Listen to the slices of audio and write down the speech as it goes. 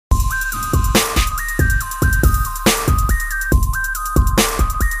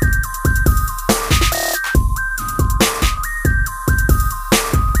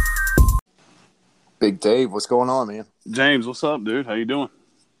Dave, what's going on, man? James, what's up, dude? How you doing?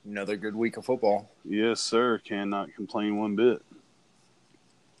 Another good week of football. Yes, sir. Cannot complain one bit.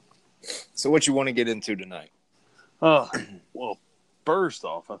 So what you want to get into tonight? Well, first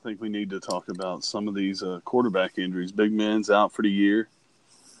off, I think we need to talk about some of these quarterback injuries. Big Ben's out for the year.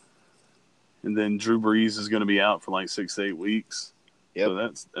 And then Drew Brees is going to be out for like 6 to 8 weeks. Yep. So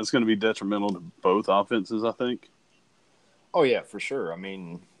that's going to be detrimental to both offenses, I think. Oh, yeah, for sure. I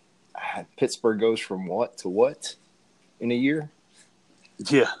mean, Pittsburgh goes from what to what in a year?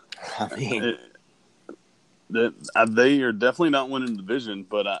 Yeah. I mean, they are definitely not winning the division,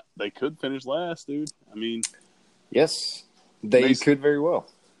 but they could finish last, dude. I mean, yes, they could very well.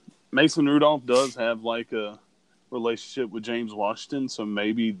 Mason Rudolph does have like a relationship with James Washington, so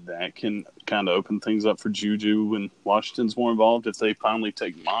maybe that can kind of open things up for Juju when Washington's more involved if they finally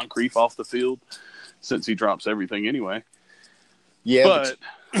take Moncrief off the field, since he drops everything anyway. Yeah, but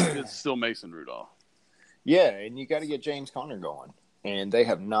it's still Mason Rudolph. Yeah, and you got to get James Conner going, and they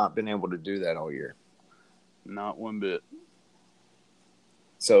have not been able to do that all year. Not one bit.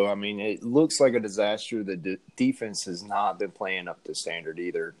 So, I mean, it looks like a disaster. The defense has not been playing up to standard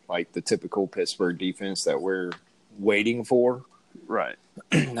either, like the typical Pittsburgh defense that we're waiting for. Right.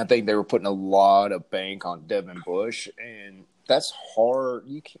 I think they were putting a lot of bank on Devin Bush, and that's hard.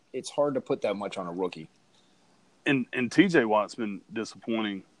 It's hard to put that much on a rookie. And TJ Watt's been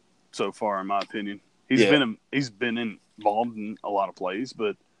disappointing so far, in my opinion. He's been involved in a lot of plays,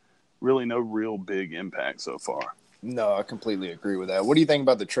 but really no real big impact so far. No, I completely agree with that. What do you think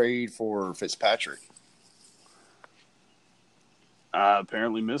about the trade for Fitzpatrick? I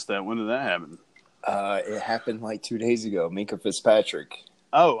apparently missed that. When did that happen? It happened like 2 days ago. Minkah Fitzpatrick.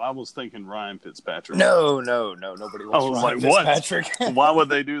 Oh, I was thinking Ryan Fitzpatrick. No. Nobody wants Ryan Fitzpatrick. What? Why would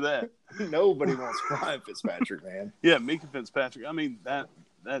they do that? Nobody wants Ryan Fitzpatrick, man. Yeah, Minkah Fitzpatrick. I mean, that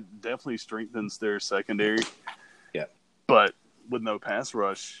definitely strengthens their secondary. Yeah. But with no pass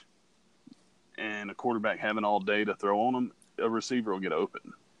rush and a quarterback having all day to throw on them, a receiver will get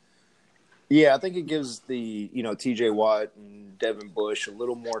open. Yeah, I think it gives the, TJ Watt and Devin Bush a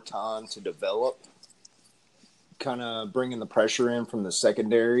little more time to develop, kind of bringing the pressure in from the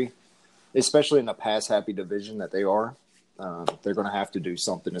secondary, especially in a pass-happy division that they are. They're going to have to do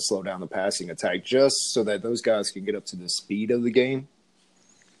something to slow down the passing attack just so that those guys can get up to the speed of the game.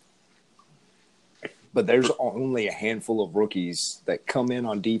 But there's only a handful of rookies that come in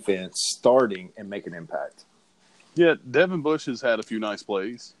on defense starting and make an impact. Yeah, Devin Bush has had a few nice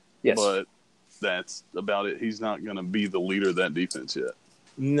plays. Yes. But that's about it. He's not going to be the leader of that defense yet.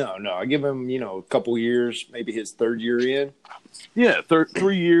 No. I give him, a couple years, maybe his third year in. Yeah,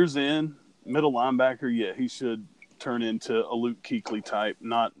 3 years in, middle linebacker, yeah, he should turn into a Luke Kuechly type.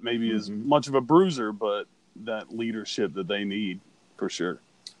 Not maybe as much of a bruiser, but that leadership that they need for sure.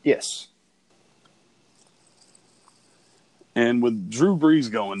 Yes. And with Drew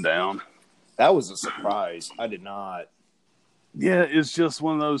Brees going down. That was a surprise. I did not. Yeah, it's just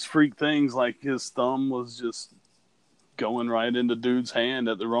one of those freak things, like his thumb was just going right into dude's hand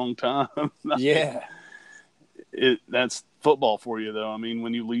at the wrong time. Yeah. That's football for you, though. I mean,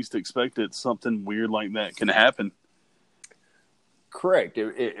 when you least expect it, something weird like that can happen. Correct.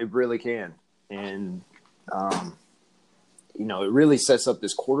 It really can. And, it really sets up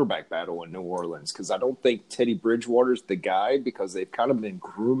this quarterback battle in New Orleans because I don't think Teddy Bridgewater's the guy because they've kind of been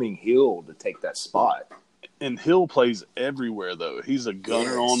grooming Hill to take that spot. And Hill plays everywhere, though. He's a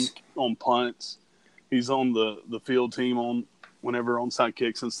gunner on punts. He's on the field team on whenever onside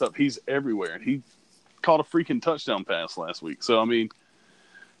kicks and stuff. He's everywhere. And he caught a freaking touchdown pass last week. So, I mean,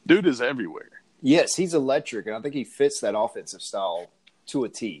 dude is everywhere. Yes, he's electric, and I think he fits that offensive style to a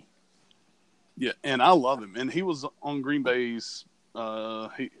T. Yeah, and I love him. And he was on Green Bay's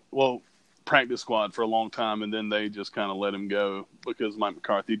practice squad for a long time, and then they just kind of let him go because Mike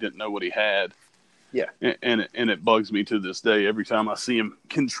McCarthy didn't know what he had. Yeah. And it bugs me to this day every time I see him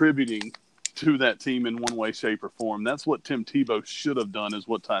contributing to that team in one way, shape, or form. That's what Tim Tebow should have done is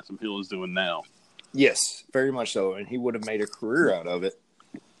what Taysom Hill is doing now. Yes, very much so, and he would have made a career out of it.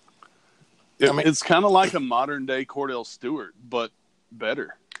 It's kind of like a modern-day Cordell Stewart, but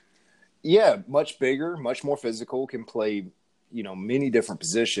better. Yeah, much bigger, much more physical, can play, many different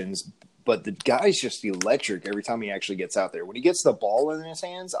positions. But the guy's just electric every time he actually gets out there. When he gets the ball in his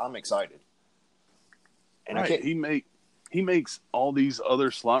hands, I'm excited. And right. He makes all these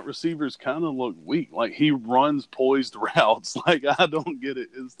other slot receivers kind of look weak. Like he runs poised routes. Like I don't get it.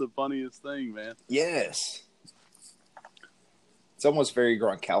 It's the funniest thing, man. Yes. It's almost very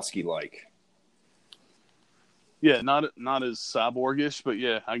Gronkowski-like. Yeah, not as cyborgish, but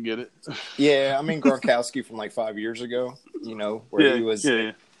yeah, I get it. Yeah, I mean Gronkowski from like 5 years ago, where he was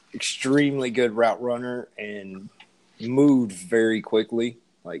extremely good route runner and moved very quickly.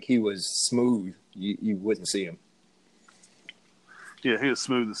 Like, he was smooth. You wouldn't see him. Yeah, he was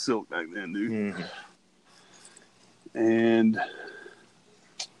smooth as silk back then, dude. Mm-hmm. And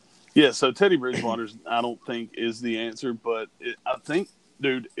yeah, so Teddy Bridgewater's I don't think is the answer, but I think,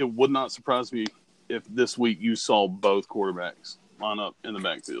 dude, it would not surprise me if this week you saw both quarterbacks line up in the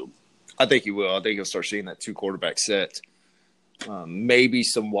backfield. I think you will. I think you'll start seeing that 2 quarterback set. Maybe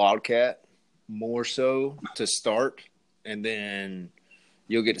some Wildcat more so to start, and then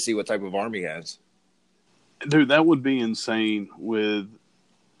you'll get to see what type of arm he has. Dude, that would be insane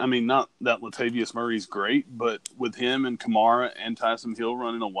not that Latavius Murray's great, but with him and Kamara and Tyson Hill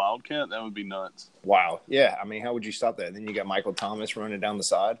running a Wildcat, that would be nuts. Wow. Yeah, I mean, how would you stop that? Then you got Michael Thomas running down the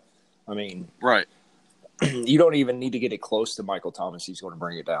side. I mean, right. You don't even need to get it close to Michael Thomas. He's going to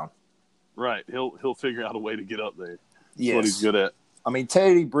bring it down. Right. He'll figure out a way to get up there. That's yes. what he's good at. I mean,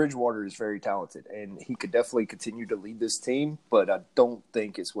 Teddy Bridgewater is very talented, and he could definitely continue to lead this team, but I don't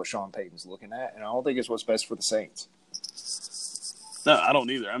think it's what Sean Payton's looking at, and I don't think it's what's best for the Saints. No, I don't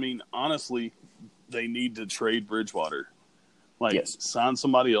either. I mean, honestly, they need to trade Bridgewater. Sign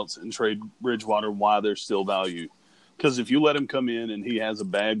somebody else and trade Bridgewater while there's still value. Because if you let him come in and he has a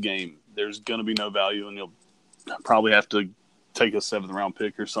bad game, there's going to be no value, and you'll probably have to take a 7th-round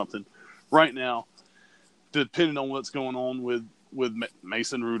pick or something. Right now, depending on what's going on with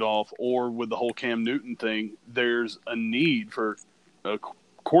Mason Rudolph or with the whole Cam Newton thing, there's a need for a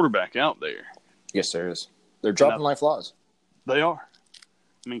quarterback out there. Yes, there is. They're dropping like flies. They are.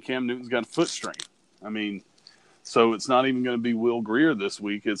 I mean, Cam Newton's got a foot strain. I mean, so it's not even going to be Will Grier this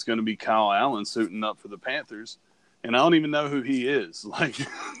week. It's going to be Kyle Allen suiting up for the Panthers. And I don't even know who he is. Like,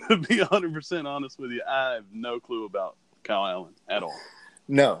 to be 100% honest with you, I have no clue about Kyle Allen at all.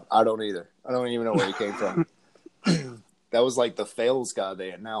 No, I don't either. I don't even know where he came from. That was like the fails guy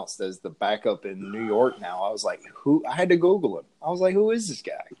they announced as the backup in New York now. I was like, who? I had to Google him. I was like, who is this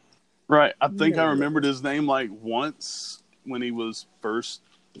guy? Right. I think I remembered his name like once when he was first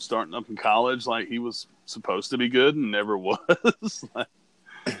starting up in college. Like, he was supposed to be good and never was.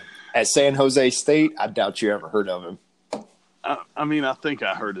 At San Jose State, I doubt you ever heard of him. I mean, I think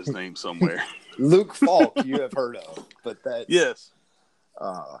I heard his name somewhere. Luke Falk, you have heard of, but that's yes.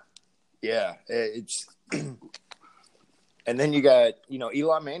 Yeah, it's and then you got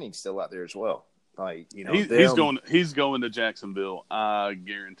Eli Manning still out there as well. Like he's going to Jacksonville. I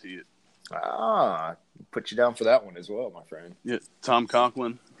guarantee it. Put you down for that one as well, my friend. Yeah, Tom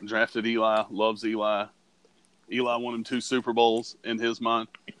Coughlin drafted Eli. Loves Eli. Eli won him 2 Super Bowls in his mind,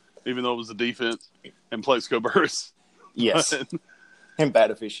 even though it was the defense and Plaxico Burress. Yes, and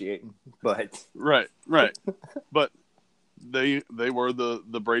bad officiating, but right. But they were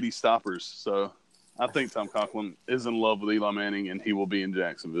the Brady stoppers. So I think Tom Coughlin is in love with Eli Manning, and he will be in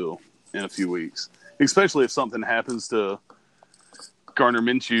Jacksonville in a few weeks, especially if something happens to Gardner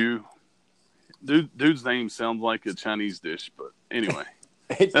Minshew. Dude's name sounds like a Chinese dish, but anyway,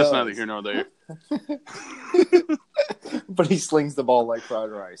 that's neither here nor there. But he slings the ball like fried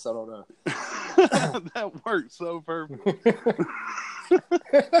rice. I don't know. That works so perfect.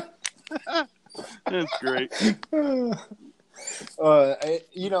 That's great.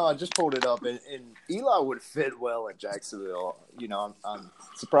 I just pulled it up, and Eli would fit well in Jacksonville. I'm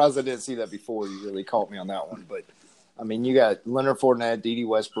surprised I didn't see that before. You really caught me on that one. But, I mean, you got Leonard Fournette, Dede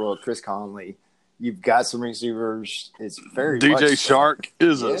Westbrook, Chris Conley. You've got some receivers. It's very DJ Shark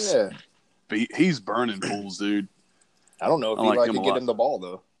is he's burning pools, dude. I don't know if Eli could get him the ball,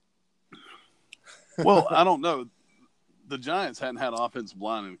 though. Well, I don't know. The Giants hadn't had offensive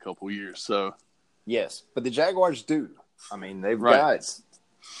line in a couple of years, so. Yes, but the Jaguars do. I mean, they've got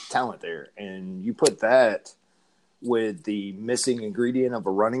talent there. And you put that with the missing ingredient of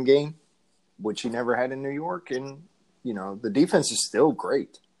a running game, which he never had in New York, and, the defense is still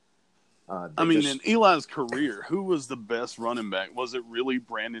great. In Eli's career, who was the best running back? Was it really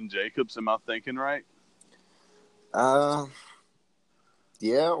Brandon Jacobs? Am I thinking right?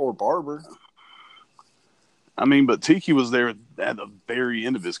 Yeah, or Barber. I mean, but Tiki was there at the very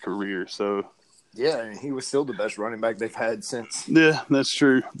end of his career, so. Yeah, and he was still the best running back they've had since. Yeah, that's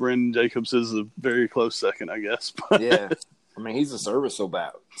true. Brandon Jacobs is a very close second, I guess. Yeah. I mean, he's a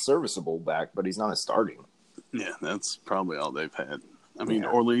serviceable back, but he's not a starting. Yeah, that's probably all they've had. I mean,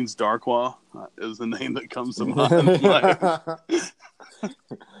 Orleans Darkwa is the name that comes to mind.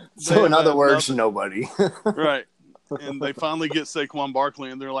 So, in other words, nobody. Right. And they finally get Saquon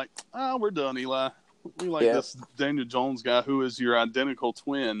Barkley, and they're like, we're done, Eli. We like this Daniel Jones guy who is your identical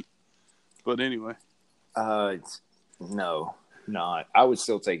twin. But anyway. No, not. I would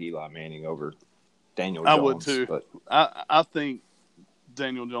still take Eli Manning over Daniel Jones. I would too. But... I think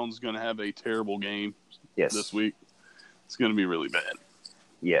Daniel Jones is going to have a terrible game Yes. this week. It's going to be really bad.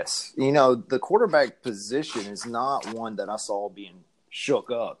 Yes. The quarterback position is not one that I saw being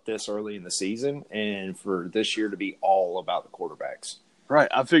shook up this early in the season, and for this year to be all about the quarterbacks. Right.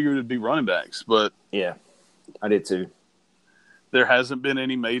 I figured it'd be running backs, but yeah, I did too. There hasn't been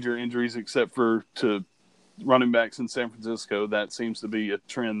any major injuries except for to running backs in San Francisco. That seems to be a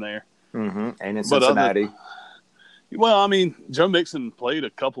trend there. Mm-hmm. And in Cincinnati. Joe Mixon played a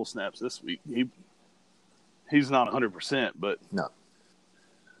couple snaps this week. He's not 100%, but no.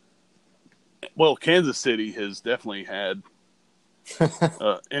 Well, Kansas City has definitely had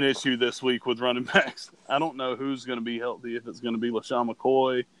an issue this week with running backs. I don't know who's going to be healthy, if it's going to be LaShawn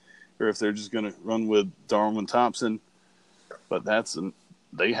McCoy or if they're just going to run with Darwin Thompson. But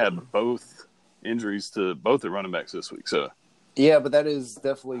they had both injuries to both the running backs this week. So yeah, but that is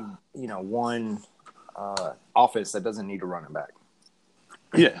definitely one offense that doesn't need a running back.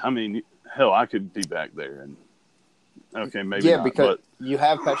 Yeah, hell, I could be back there and maybe yeah, not, because you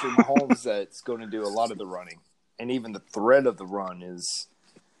have Patrick Mahomes that's going to do a lot of the running, and even the threat of the run is,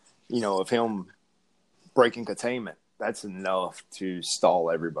 of him breaking containment. That's enough to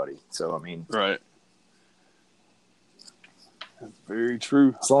stall everybody. So right. That's very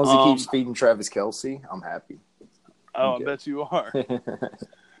true. As long as he keeps feeding Travis Kelce, I'm happy. I bet you are.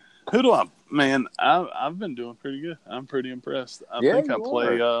 Who do I've been doing pretty good. I'm pretty impressed. I think I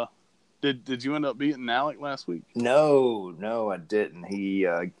play. Did you end up beating Alec last week? No, I didn't. He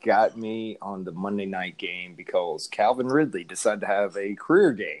got me on the Monday night game because Calvin Ridley decided to have a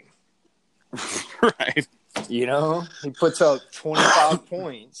career game. Right. He puts up 25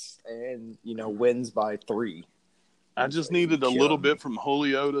 points and wins by 3. I just needed a little bit from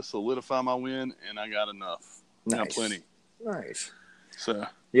Julio to solidify my win, and I got enough. Nice. Got plenty. Nice. So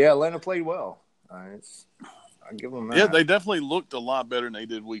yeah, Atlanta played well. I give them that. Yeah, they definitely looked a lot better than they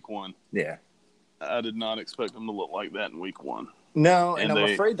did week 1. Yeah. I did not expect them to look like that in week 1. No, and I'm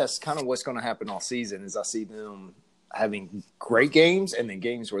afraid that's kind of what's going to happen all season is I see them having great games and then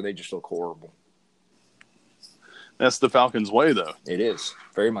games where they just look horrible. That's the Falcons' way, though. It is.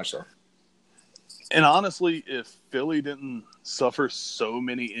 Very much so. And honestly, if Philly didn't suffer so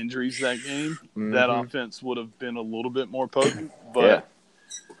many injuries that game, that offense would have been a little bit more potent. But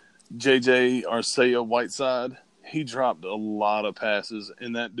J.J. Arcega-Whiteside, he dropped a lot of passes,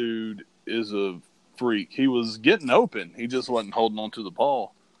 and that dude is a freak. He was getting open. He just wasn't holding on to the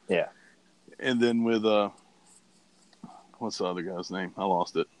ball. Yeah. And then with what's the other guy's name? I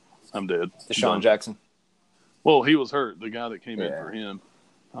lost it. I'm dead. Deshaun Jackson. Well, he was hurt. The guy that came in for him.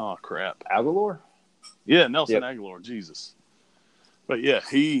 Oh, crap. Aguilar? Yeah, Nelson Aguilar. Jesus. But, yeah,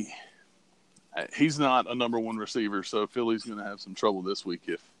 he's not a number 1 receiver, so Philly's going to have some trouble this week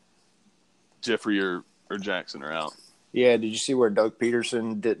if Jeffrey or Jackson are out. Yeah, did you see where Doug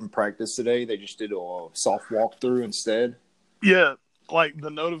Peterson didn't practice today? They just did a soft walkthrough instead. Yeah, like the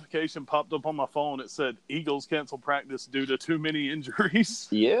notification popped up on my phone. It said Eagles cancel practice due to too many injuries.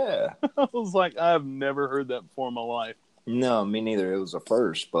 Yeah. I was like, I've never heard that before in my life. No, me neither. It was a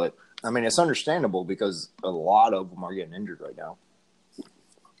first, but it's understandable because a lot of them are getting injured right now.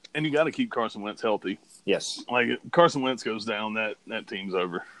 And you got to keep Carson Wentz healthy. Yes. Like, if Carson Wentz goes down, that team's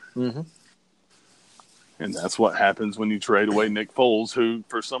over. Mm-hmm. And that's what happens when you trade away Nick Foles, who,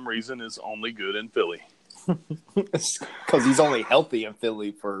 for some reason, is only good in Philly. Because he's only healthy in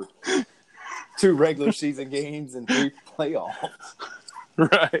Philly for 2 regular season games and 3 playoffs.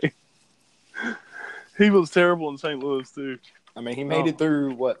 Right. He was terrible in St. Louis, too. He made it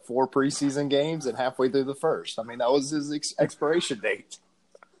through, 4 preseason games and halfway through the first. That was his expiration date.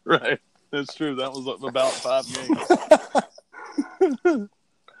 Right. That's true. That was about 5 games.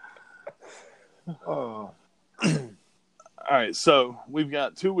 Oh. All right, so we've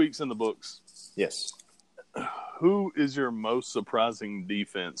got 2 weeks in the books. Yes. Who is your most surprising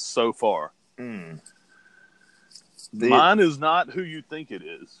defense so far? Mine is not who you think it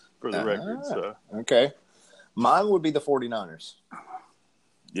is, for the record. So. Okay. Mine would be the 49ers.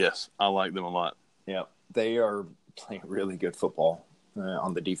 Yes, I like them a lot. Yeah, they are playing really good football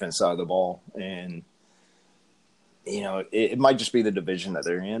on the defense side of the ball. And, it might just be the division that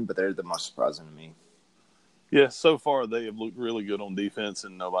they're in, but they're the most surprising to me. Yeah, so far they have looked really good on defense,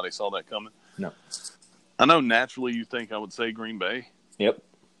 and nobody saw that coming. No. I know naturally you think I would say Green Bay. Yep.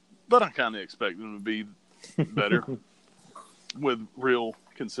 But I kind of expect them to be better with real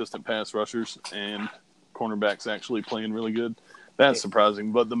consistent pass rushers and cornerbacks actually playing really good. That's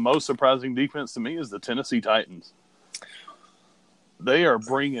surprising. But the most surprising defense to me is the Tennessee Titans. They are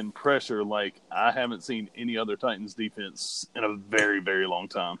bringing pressure like I haven't seen any other Titans defense in a very, very long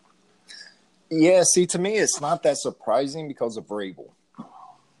time. Yeah, see, to me, it's not that surprising because of Vrabel.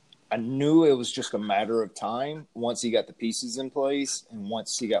 I knew it was just a matter of time once he got the pieces in place and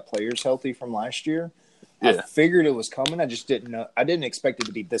once he got players healthy from last year. Yeah. I figured it was coming. I just didn't know. I didn't expect it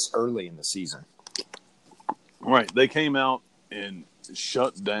to be this early in the season. Right. They came out and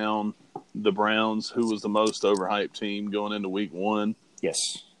shut down the Browns, who was the most overhyped team going into week 1.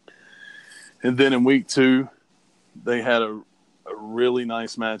 Yes. And then in week 2, they had a really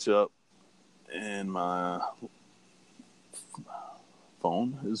nice matchup. And my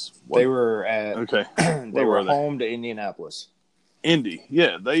phone is what? They were at Okay. they were home to Indianapolis. Indy.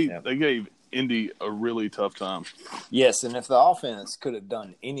 Yeah, they gave Indy a really tough time. Yes, and if the offense could have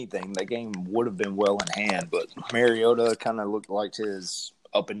done anything, that game would have been well in hand. But Mariota kind of looked like his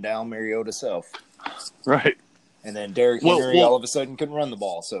up and down Mariota self. Right. And then Derrick Henry all of a sudden couldn't run the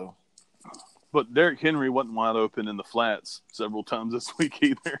ball. So, but Derrick Henry wasn't wide open in the flats several times this week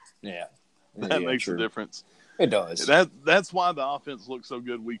either. Yeah. That makes a difference. It does. That's why the offense looked so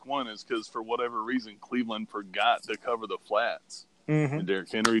good week 1 is because for whatever reason Cleveland forgot to cover the flats. Mm-hmm. And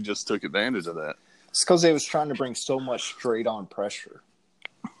Derrick Henry just took advantage of that. It's because they was trying to bring so much straight on pressure.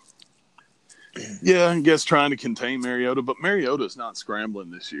 Yeah, I guess trying to contain Mariota, but Mariota's not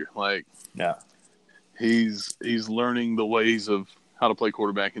scrambling this year. Like, yeah, he's learning the ways of how to play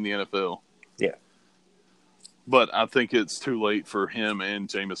quarterback in the NFL. Yeah. But I think it's too late for him and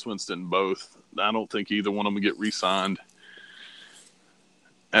Jameis Winston both. I don't think either one of them get re-signed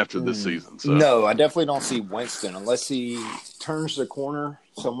after this season. So. No, I definitely don't see Winston unless he turns the corner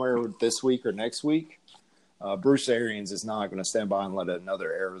somewhere this week or next week. Bruce Arians is not going to stand by and let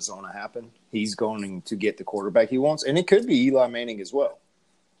another Arizona happen. He's going to get the quarterback he wants, and it could be Eli Manning as well.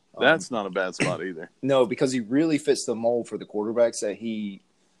 That's not a bad spot either. No, because he really fits the mold for the quarterbacks that he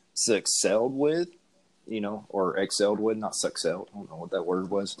excelled with, or excelled with, not succelled. I don't know what that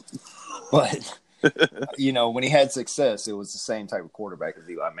word was. But, when he had success, it was the same type of quarterback as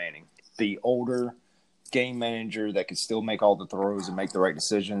Eli Manning. The older game manager that could still make all the throws and make the right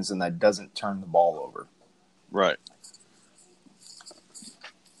decisions and that doesn't turn the ball over. Right.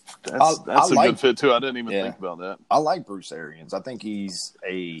 That's a good fit, too. I didn't even think about that. I like Bruce Arians. I think he's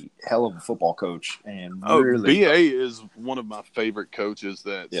a hell of a football coach. And BA is one of my favorite coaches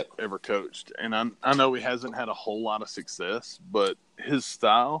that's ever coached. And I know he hasn't had a whole lot of success, but his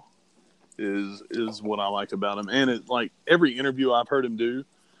style is what I like about him. And it, like every interview I've heard him do,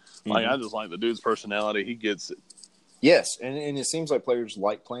 like I just like the dude's personality. He gets it. Yes, and it seems like players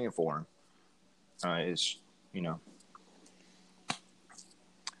like playing for him.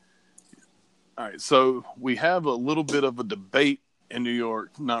 All right, so we have a little bit of a debate in New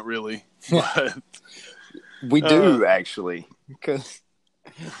York. Not really, but we do actually, because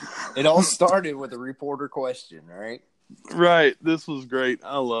it all started with a reporter question, right? Right. This was great.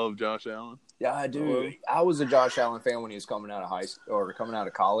 I love Josh Allen. Yeah, I do. I was a Josh Allen fan when he was coming out of high school or coming out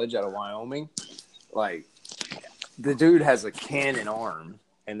of college out of Wyoming. Like, the dude has a cannon arm.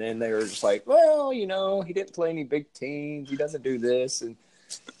 And then they were just like, well, he didn't play any big teams. He doesn't do this. And,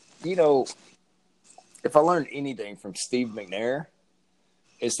 if I learned anything from Steve McNair,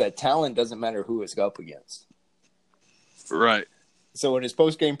 it's that talent doesn't matter who it's up against. Right. So in his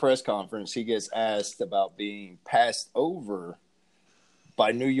post-game press conference, he gets asked about being passed over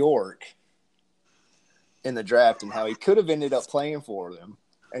by New York in the draft and how he could have ended up playing for them.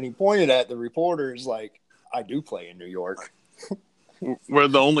 And he pointed at the reporters like, I do play in New York. We're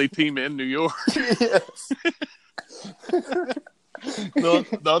the only team in New York. Yes.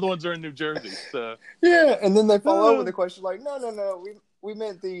 The other ones are in New Jersey. So. Yeah, and then they follow up with a question like, no, we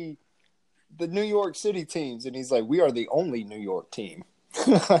meant the New York City teams. And he's like, we are the only New York team.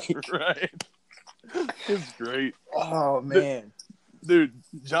 Right. It's great. Oh, man. Dude,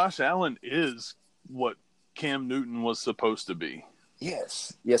 Josh Allen is what Cam Newton was supposed to be.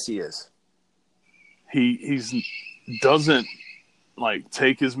 Yes. Yes, he is. He's doesn't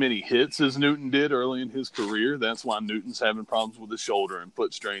take as many hits as Newton did early in his career. That's why Newton's having problems with his shoulder and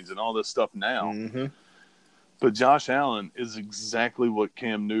foot strains and all this stuff now. Mm-hmm. But Josh Allen is exactly what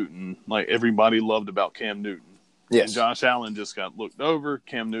Cam Newton, everybody loved about Cam Newton. Yes. And Josh Allen just got looked over.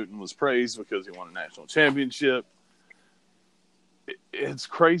 Cam Newton was praised because he won a national championship. It's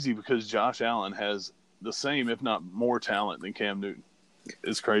crazy because Josh Allen has the same, if not more talent than Cam Newton.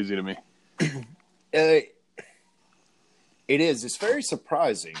 It's crazy to me. It is. It's very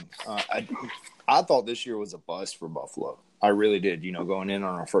surprising. I thought this year was a bust for Buffalo. I really did. Going in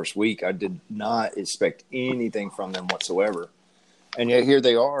on our first week, I did not expect anything from them whatsoever. And yet here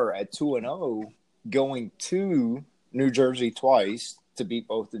they are at 2-0, going to New Jersey twice to beat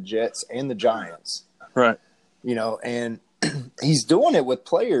both the Jets and the Giants. Right. And he's doing it with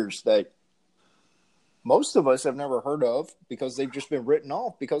players that most of us have never heard of because they've just been written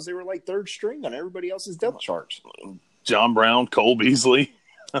off because they were like third string on everybody else's depth charts. John Brown, Cole Beasley.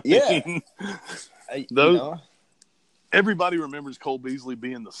 Yeah. Everybody remembers Cole Beasley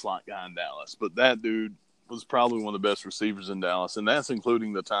being the slot guy in Dallas, but that dude was probably one of the best receivers in Dallas, and that's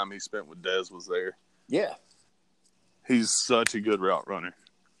including the time he spent with Dez was there. Yeah. He's such a good route runner.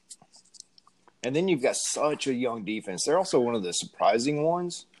 And then you've got such a young defense. They're also one of the surprising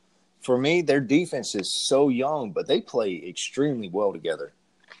ones. For me, their defense is so young, but they play extremely well together.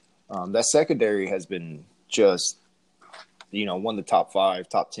 That secondary has been just, one of the top 5,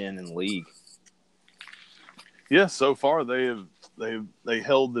 top 10 in the league. Yeah, so far they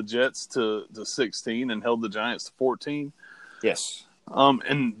held the Jets to 16 and held the Giants to 14. Yes.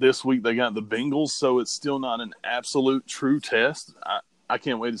 And this week they got the Bengals, so it's still not an absolute true test. I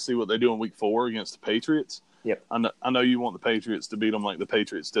can't wait to see what they do in week 4 against the Patriots. Yep. I know you want the Patriots to beat them like the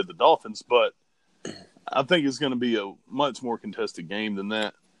Patriots did the Dolphins, but I think it's going to be a much more contested game than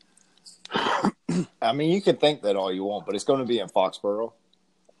that. I mean, you can think that all you want, but it's going to be in Foxborough.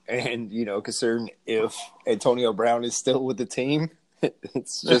 And, considering if Antonio Brown is still with the team,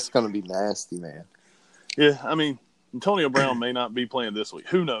 it's just going to be nasty, man. Yeah, I mean, Antonio Brown may not be playing this week.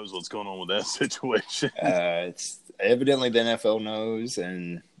 Who knows what's going on with that situation? It's evidently the NFL knows,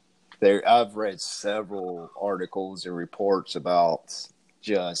 and I've read several articles and reports about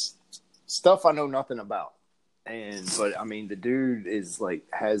just stuff I know nothing about. But I mean, the dude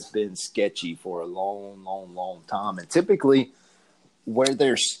has been sketchy for a long, long, long time. And typically where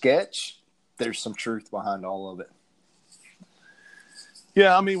there's sketch, there's some truth behind all of it.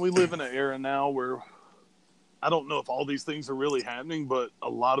 Yeah. I mean, we live in an era now where I don't know if all these things are really happening, but a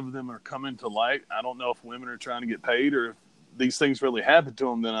lot of them are coming to light. I don't know if women are trying to get paid or if these things really happen to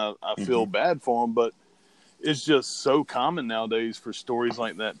them, then I feel bad for them. But it's just so common nowadays for stories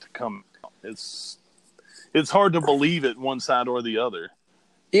like that to come. It's hard to believe it one side or the other.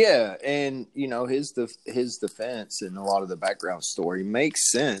 Yeah, and his defense and a lot of the background story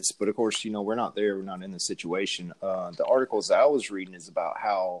makes sense, but of course, we're not there, we're not in the situation. The articles I was reading is about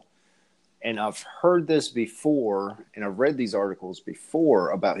how, and I've heard this before, and I've read these articles before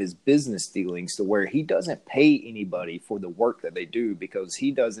about his business dealings to where he doesn't pay anybody for the work that they do because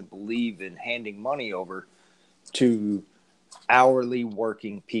he doesn't believe in handing money over to hourly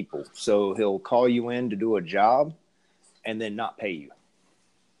working people. So he'll call you in to do a job and then not pay you.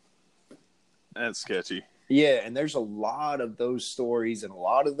 That's sketchy. Yeah, and there's a lot of those stories and a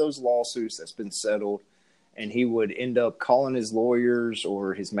lot of those lawsuits that's been settled, and he would end up calling his lawyers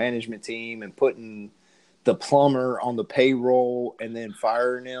or his management team and putting the plumber on the payroll and then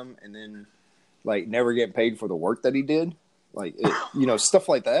firing him and then, never getting paid for the work that he did. Stuff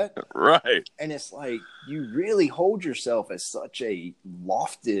like that. Right. And it's you really hold yourself as such a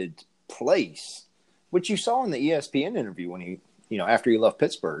lofted place, which you saw in the ESPN interview when he, after he left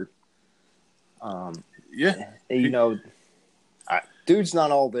Pittsburgh. Dude's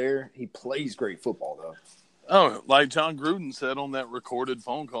not all there. He plays great football, though. Oh, like John Gruden said on that recorded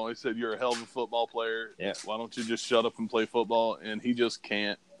phone call, he said, "You're a hell of a football player. Yeah. Why don't you just shut up and play football?" And he just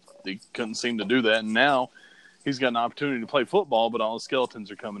can't. He couldn't seem to do that. And now he's got an opportunity to play football, but all the skeletons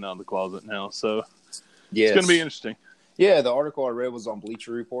are coming out of the closet now. So It's going to be interesting. Yeah, the article I read was on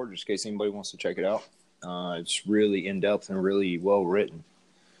Bleacher Report, just in case anybody wants to check it out. It's really in-depth and really well-written.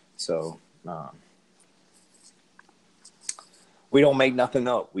 So we don't make nothing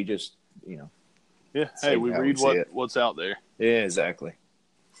up. We just, Yeah, hey, we read what's out there. Yeah, exactly.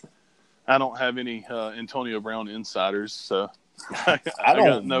 I don't have any Antonio Brown insiders, so I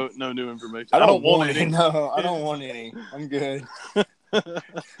got no new information. I don't want any. No, I don't want any. I'm good.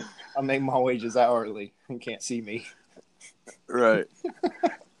 I make my wages hourly. You can't see me. Right.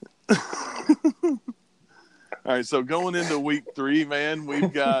 All right, so going into week 3, man,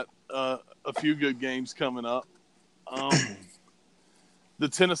 we've got a few good games coming up. The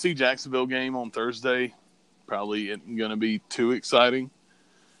Tennessee-Jacksonville game on Thursday probably isn't going to be too exciting.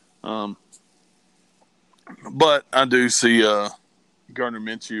 But I do see Gardner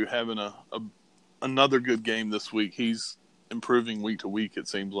Minshew having another good game this week. He's improving week to week, it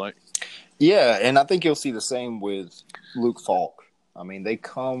seems like. Yeah, and I think you'll see the same with Luke Falk. I mean, they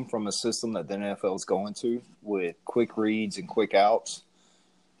come from a system that the NFL is going to with quick reads and quick outs.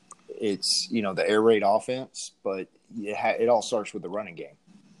 It's, the air raid offense, but it all starts with the running game.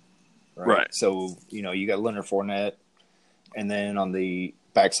 Right. So, you got Leonard Fournette, and then on the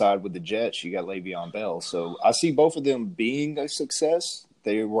backside with the Jets, you got Le'Veon Bell. So I see both of them being a success.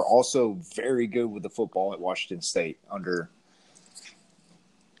 They were also very good with the football at Washington State under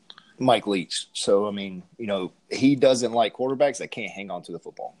Mike Leach. So, I mean, he doesn't like quarterbacks that can't hang on to the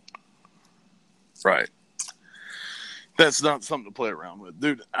football. Right. That's not something to play around with.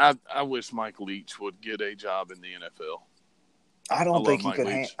 Dude, I wish Mike Leach would get a job in the NFL. I don't think he Mike could.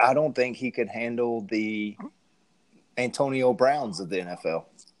 Leach. I don't think he could handle the Antonio Browns of the NFL.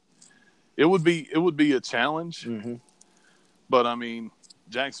 It would be a challenge, Mm-hmm. but I mean,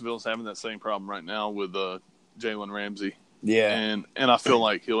 Jacksonville's having that same problem right now with Jalen Ramsey. Yeah, and I feel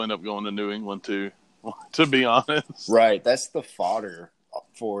like he'll end up going to New England too. To be honest, right. That's the fodder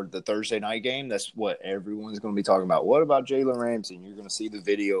for the Thursday night game. That's what everyone's going to be talking about. What about Jalen Ramsey? And you're going to see the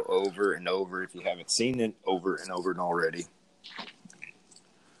video over and over if you haven't seen it over and over and already.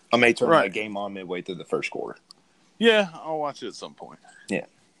 I may turn that game on midway through the first quarter. Yeah, I'll watch it at some point. Yeah.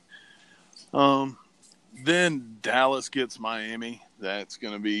 Then Dallas gets Miami. That's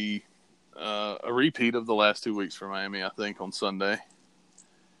going to be a repeat of the last 2 weeks for Miami, I think, on Sunday.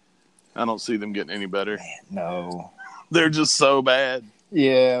 I don't see them getting any better. Man, no. They're just so bad.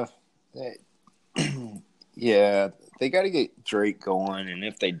 Yeah. Yeah. They got to get Drake going, and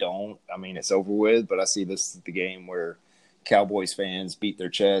if they don't, I mean, it's over with. But I see this is the game where Cowboys fans beat their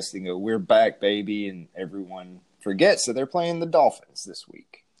chest and go, "We're back, baby," and everyone forgets that they're playing the Dolphins this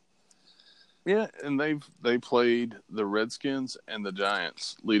week. Yeah, and they played the Redskins and the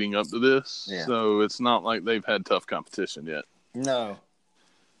Giants leading up to this, so it's not like they've had tough competition yet. No.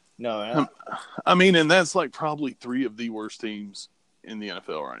 I mean, and that's like probably 3 of the worst teams in the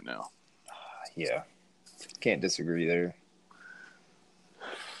NFL right now. Yeah, can't disagree there.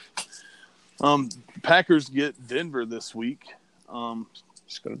 Packers get Denver this week.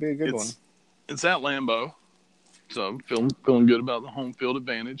 It's going to be a good one. It's at Lambeau, so feeling good about the home field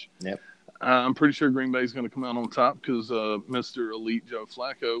advantage. Yep. I'm pretty sure Green Bay's going to come out on top because Mr. Elite Joe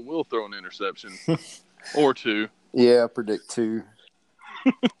Flacco will throw an interception or 2. Yeah, I predict 2.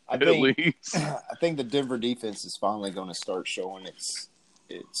 At least. I think the Denver defense is finally going to start showing its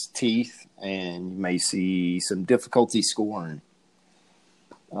teeth, and you may see some difficulty scoring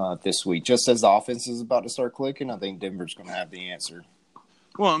this week. Just as the offense is about to start clicking, I think Denver's going to have the answer.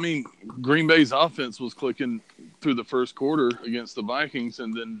 Well, I mean, Green Bay's offense was clicking through the first quarter against the Vikings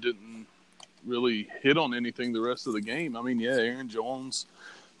and then didn't really hit on anything the rest of the game. I mean, yeah, Aaron Jones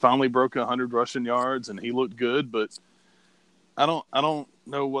finally broke 100 rushing yards, and he looked good, but I don't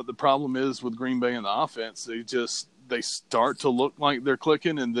know what the problem is with Green Bay and the offense. They start to look like they're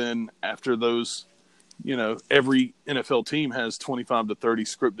clicking, and then after those, every NFL team has 25 to 30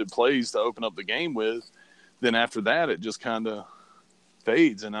 scripted plays to open up the game with. Then after that, it just kind of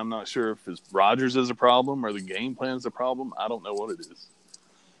fades, and I'm not sure if it's Rodgers is a problem or the game plan is a problem. I don't know what it is.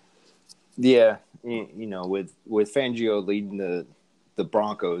 Yeah, with Fangio leading the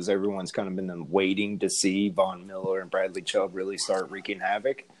Broncos, everyone's kind of been waiting to see Von Miller and Bradley Chubb really start wreaking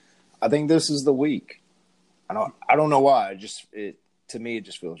havoc. I think this is the week. I don't know why. To me, it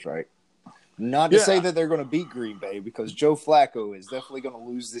just feels right. Not to say that they're going to beat Green Bay, because Joe Flacco is definitely going to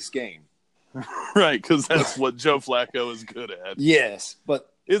lose this game. Right, because that's what Joe Flacco is good at. Yes,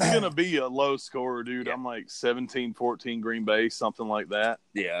 but it's going to be a low score, dude. Yeah. I'm like 17-14 Green Bay, something like that.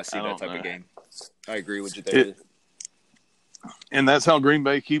 Yeah, I see that type of game. I agree with you there. And that's how Green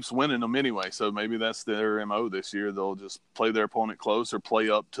Bay keeps winning them anyway. So maybe that's their MO this year. They'll just play their opponent close or play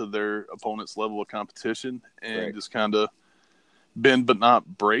up to their opponent's level of competition and just kind of bend but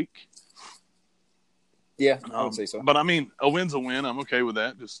not break. Yeah, I would say so. But, I mean, a win's a win. I'm okay with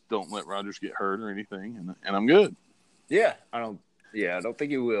that. Just don't let Rodgers get hurt or anything, and I'm good. Yeah, I don't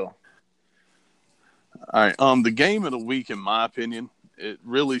think he will. All right. The game of the week, in my opinion, it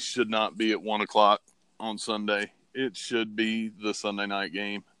really should not be at 1 o'clock on Sunday. It should be the Sunday night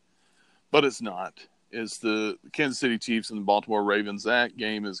game, but it's not. It's the Kansas City Chiefs and the Baltimore Ravens. That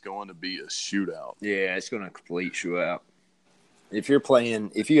game is going to be a shootout. Yeah, it's going to complete shootout. If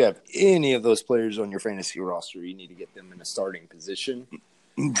you have any of those players on your fantasy roster, you need to get them in a starting position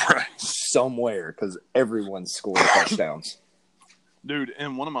somewhere, because everyone's scoring touchdowns. Dude,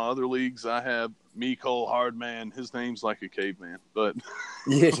 in one of my other leagues, I have Mecole Hardman. His name's like a caveman, but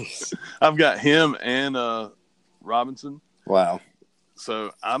yes. I've got him and Robinson. Wow.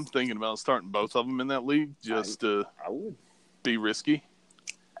 So I'm thinking about starting both of them in that league just to be risky.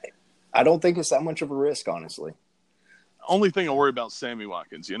 I don't think it's that much of a risk, honestly. Only thing I worry about is Sammy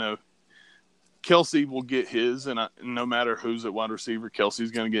Watkins. Kelsey will get his, and no matter who's at wide receiver, Kelsey's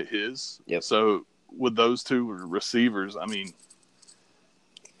going to get his. Yep. So with those 2 receivers, I mean,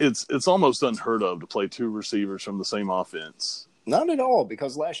 it's almost unheard of to play 2 receivers from the same offense. Not at all,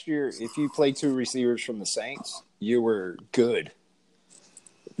 because last year, if you played 2 receivers from the Saints, you were good.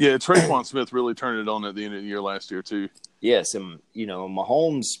 Yeah, Traquan Smith really turned it on at the end of the year last year, too. Yes, and,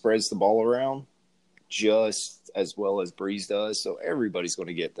 Mahomes spreads the ball around just as well as Breeze does, so everybody's going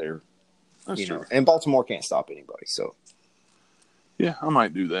to get their That's true. And Baltimore can't stop anybody. So yeah, I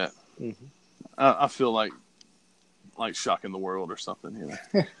might do that. Mm-hmm. I feel like shocking the world or something.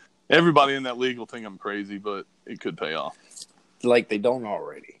 Everybody in that league will think I'm crazy, but it could pay off. Like they don't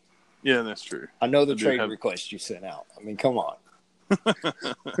already. Yeah, that's true. I know the trade request you sent out. I mean, come on.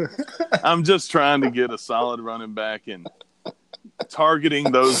 I'm just trying to get a solid running back and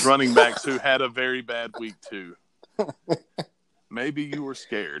targeting those running backs who had a very bad week too. Maybe you were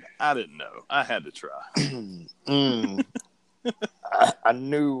scared. I didn't know. I had to try. I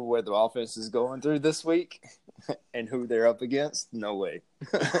knew where the offense is going through this week and who they're up against. No way.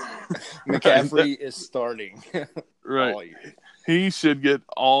 McCaffrey is starting. Right. He should get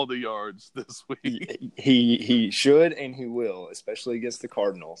all the yards this week. He should and he will, especially against the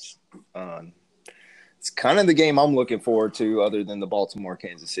Cardinals. It's kind of the game I'm looking forward to other than the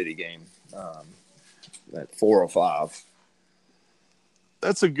Baltimore-Kansas City game at 4:05.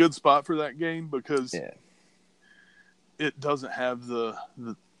 That's a good spot for that game because it doesn't have the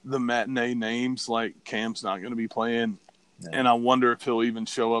matinee names. Like Cam's not going to be playing. No. And I wonder if he'll even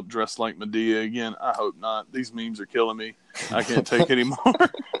show up dressed like Medea again. I hope not. These memes are killing me. I can't take any more.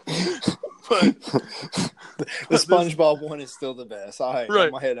 But the SpongeBob one is still the best. All right,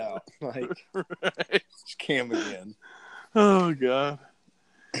 get my head out. Cam again. Oh, God.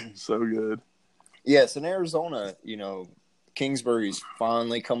 So good. Yes, in Arizona, Kingsbury's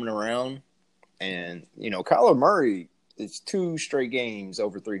finally coming around. And, Kyler Murray, it's 2 straight games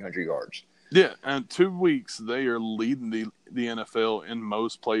over 300 yards. Yeah, and 2 weeks they are leading the NFL in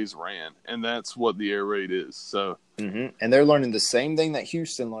most plays ran, and that's what the air raid is. So, and they're learning the same thing that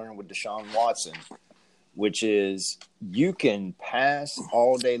Houston learned with Deshaun Watson, which is you can pass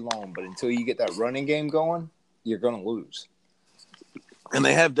all day long, but until you get that running game going, you're going to lose. And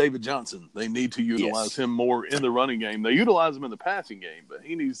they have David Johnson. They need to utilize him more in the running game. They utilize him in the passing game, but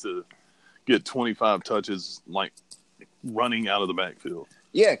he needs to get 25 touches, like running out of the backfield.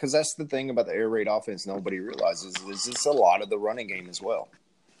 Yeah, because that's the thing about the air raid offense nobody realizes is it's a lot of the running game as well.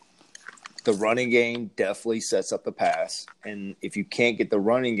 The running game definitely sets up the pass, and if you can't get the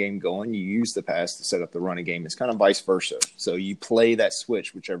running game going, you use the pass to set up the running game. It's kind of vice versa. So you play that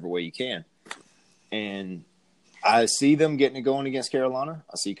switch whichever way you can. And I see them getting it going against Carolina.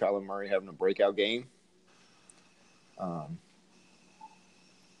 I see Kyler Murray having a breakout game.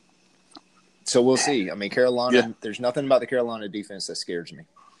 So we'll see. I mean, Carolina, there's nothing about the Carolina defense that scares me.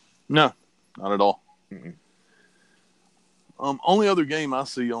 No, not at all. Only other game I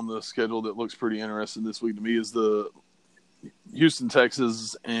see on the schedule that looks pretty interesting this week to me is the Houston,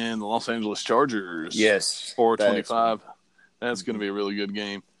 Texas, and the Los Angeles Chargers. Yes. 4:25. That's going to be a really good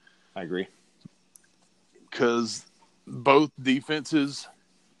game. I agree. Because both defenses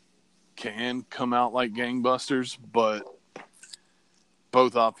can come out like gangbusters, but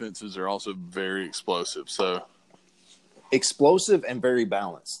both offenses are also very explosive. So explosive and very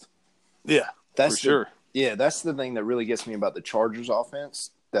balanced. Yeah, that's for sure. Yeah, that's the thing that really gets me about the Chargers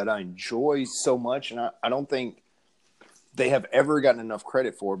offense that I enjoy so much, and I don't think they have ever gotten enough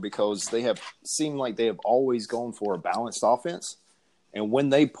credit for because they have seemed like they have always gone for a balanced offense, and when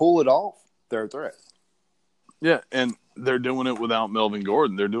they pull it off, they're a threat. Yeah, and they're doing it without Melvin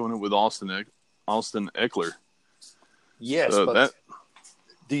Gordon. They're doing it with Austin Eckler. Yes, but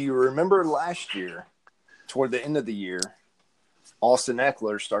do you remember last year, toward the end of the year, Austin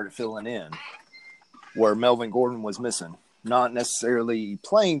Eckler started filling in where Melvin Gordon was missing. Not necessarily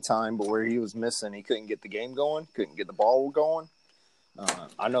playing time, but where he was missing. He couldn't get the game going, couldn't get the ball going.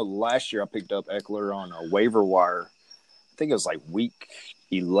 I know last year I picked up Eckler on a waiver wire. I think it was like week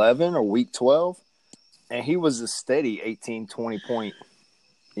 11 or week 12. And he was a steady 18, 20 point,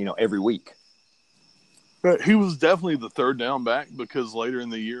 every week. But he was definitely the third down back because later in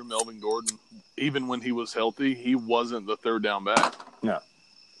the year, Melvin Gordon, even when he was healthy, he wasn't the third down back. No.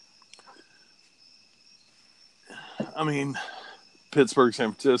 I mean, Pittsburgh,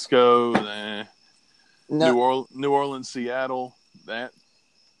 San Francisco, New Orleans, Seattle, that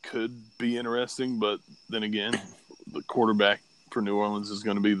could be interesting. But then again, the quarterback for New Orleans is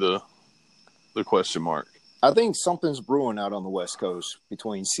going to be the question mark. I think something's brewing out on the West Coast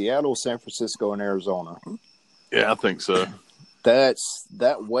between Seattle, San Francisco, and Arizona. Yeah, I think so. That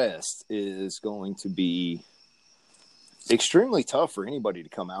West is going to be extremely tough for anybody to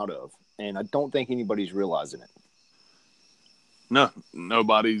come out of, and I don't think anybody's realizing it. No,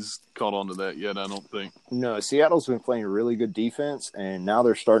 nobody's caught on to that yet, I don't think. No, Seattle's been playing really good defense, and now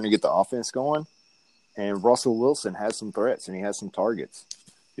they're starting to get the offense going, and Russell Wilson has some threats, and he has some targets.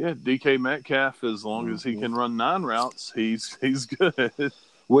 Yeah, DK Metcalf, as long as he can run 9 routes, he's good.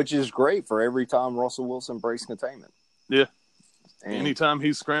 Which is great for every time Russell Wilson breaks containment. Yeah. And anytime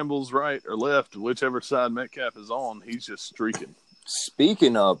he scrambles right or left, whichever side Metcalf is on, he's just streaking.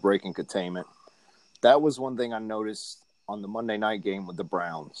 speaking of breaking containment, that was one thing I noticed on the Monday night game with the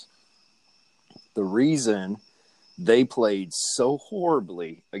Browns. The reason they played so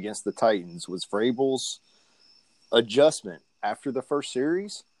horribly against the Titans was Vrabel's adjustment. After the first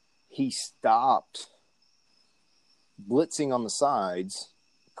series, he stopped blitzing on the sides,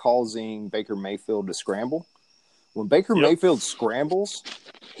 causing Baker Mayfield to scramble. When Baker Mayfield scrambles,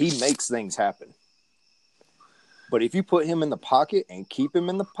 he makes things happen. But if you put him in the pocket and keep him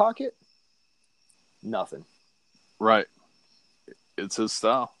in the pocket, nothing. Right. It's his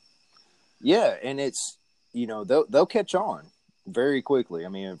style. Yeah, and it's, they'll catch on very quickly. I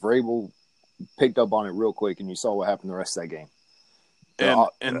mean, Vrabel picked up on it real quick, and you saw what happened the rest of that game.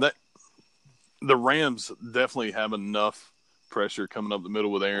 The Rams definitely have enough pressure coming up the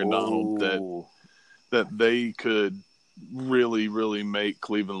middle with Aaron Donald that they could really, really make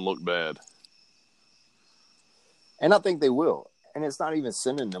Cleveland look bad. And I think they will. And it's not even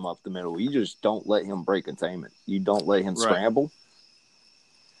sending them up the middle. You just don't let him break containment. You don't let him scramble.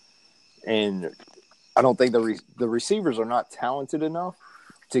 And I don't think the receivers are not talented enough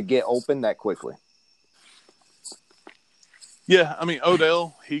to get open that quickly. Yeah, I mean,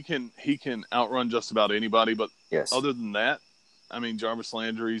 Odell, he can outrun just about anybody, but other than that, I mean, Jarvis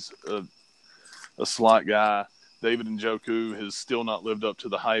Landry's a slot guy. David Njoku has still not lived up to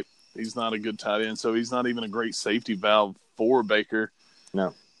the hype. He's not a good tight end, so he's not even a great safety valve for Baker.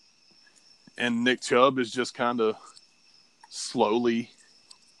 No. And Nick Chubb is just kind of slowly,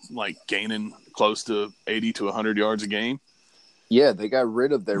 gaining close to 80 to 100 yards a game. Yeah, they got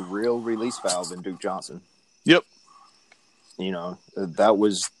rid of their real release valve in Duke Johnson. Yep. That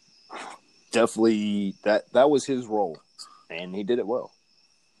was definitely that was his role, and he did it well.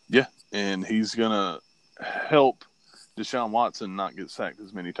 Yeah, and he's going to help Deshaun Watson not get sacked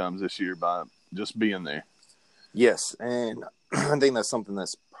as many times this year by just being there. Yes, and I think that's something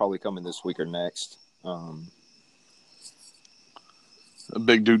that's probably coming this week or next. A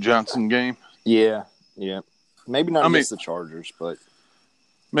big Duke Johnson game? Yeah. Maybe not against the Chargers, but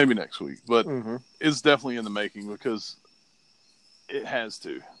maybe next week. But it's definitely in the making because it has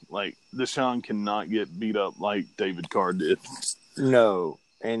to. Deshaun cannot get beat up like David Carr did. No,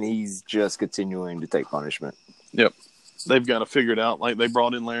 and he's just continuing to take punishment. Yep. They've got to figure it out. They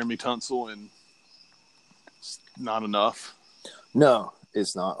brought in Laramie Tunsil, and it's not enough. No,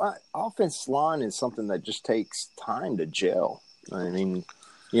 it's not. Offense line is something that just takes time to gel. I mean,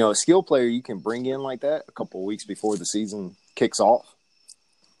 a skill player you can bring in like that a couple of weeks before the season kicks off,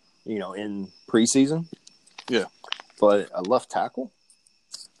 in preseason. Yeah. But a left tackle,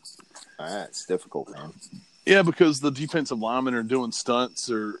 it's difficult, man. Yeah, because the defensive linemen are doing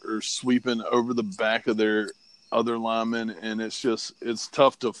stunts or sweeping over the back of their other linemen, and it's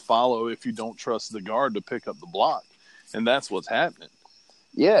tough to follow if you don't trust the guard to pick up the block, and that's what's happening.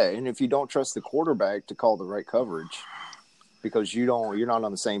 Yeah, and if you don't trust the quarterback to call the right coverage because you're not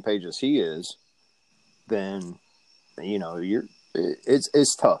on the same page as he is, then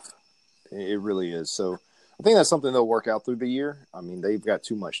it's tough. It really is. So I think that's something they'll work out through the year. I mean, they've got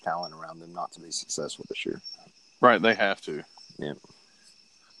too much talent around them not to be successful this year. Right, they have to. Yeah.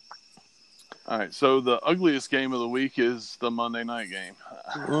 All right, so the ugliest game of the week is the Monday night game.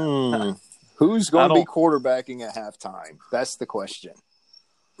 Who's going to be quarterbacking at halftime? That's the question.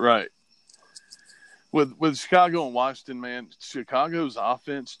 Right. With Chicago and Washington, man, Chicago's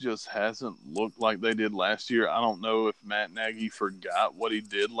offense just hasn't looked like they did last year. I don't know if Matt Nagy forgot what he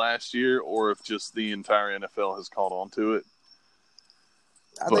did last year or if just the entire NFL has caught on to it.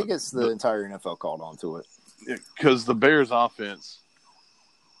 I think it's the entire NFL caught on to it. Because the Bears' offense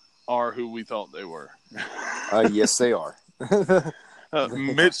are who we thought they were. Yes, they are.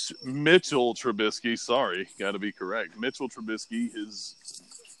 Mitchell Trubisky, sorry, got to be correct. Mitchell Trubisky has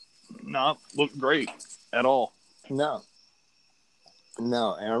not looked great at all. No, and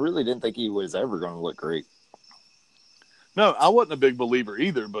I really didn't think he was ever going to look great. No, I wasn't a big believer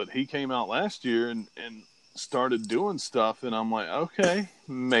either, but he came out last year and started doing stuff, and I'm like, okay,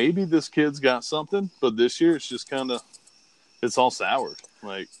 maybe this kid's got something, but this year it's just it's all soured.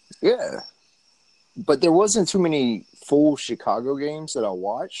 Yeah. But there wasn't too many full Chicago games that I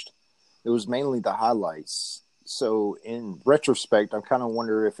watched. It was mainly the highlights. So in retrospect, I kind of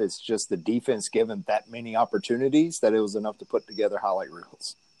wonder if it's just the defense given that many opportunities that it was enough to put together highlight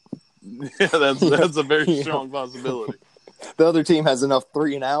reels. Yeah, that's a very strong possibility. The other team has enough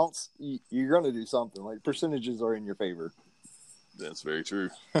 3 and outs. You're going to do something. Percentages are in your favor. That's very true.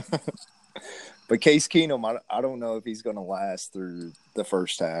 But Case Keenum, I don't know if he's going to last through the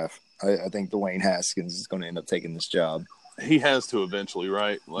first half. I think Dwayne Haskins is going to end up taking this job. he has to eventually,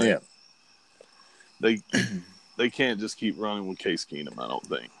 right? Like, Yeah. They can't just keep running with Case Keenum, I don't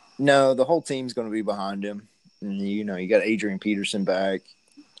think. No, the whole team's going to be behind him. And, you got Adrian Peterson back,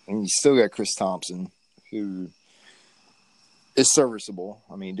 and you still got Chris Thompson, who is serviceable.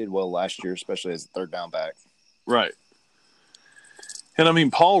 I mean, he did well last year, especially as a third down back. Right. And, I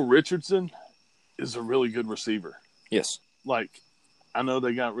mean, Paul Richardson is a really good receiver. Yes. Like, I know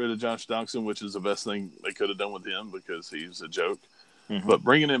they got rid of Josh Doctson, which is the best thing they could have done with him because he's a joke. Mm-hmm. But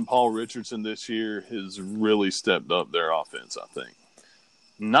bringing in Paul Richardson this year has really stepped up their offense, I think.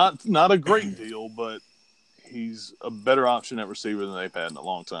 Not a great deal, but he's a better option at receiver than they've had in a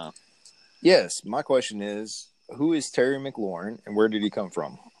long time. Yes. My question is, who is Terry McLaurin, and where did he come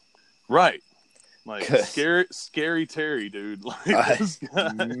from? Right. Like, scary Terry, dude. Like, this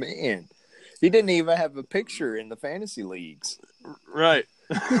guy. Man. He didn't even have a picture in the fantasy leagues. Right.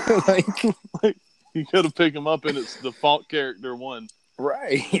 like, you could have picked him up in its default character 1.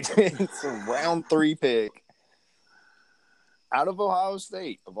 Right. It's a round 3 pick. Out of Ohio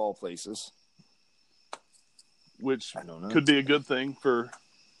State, of all places. Which could be a good thing for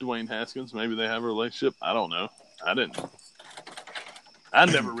Dwayne Haskins. Maybe they have a relationship. I don't know. I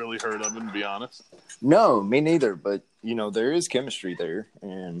never really heard of him, to be honest. No, me neither. But, there is chemistry there.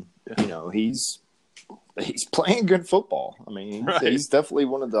 And, he's playing good football. I mean, he's definitely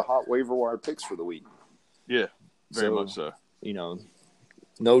one of the hot waiver wire picks for the week. Yeah, very much so.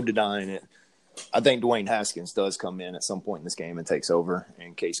 No denying it. I think Dwayne Haskins does come in at some point in this game and takes over.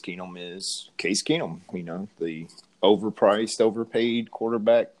 And Case Keenum is Case Keenum, the overpriced, overpaid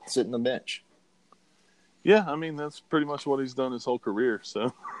quarterback sitting on the bench. Yeah, I mean, that's pretty much what he's done his whole career.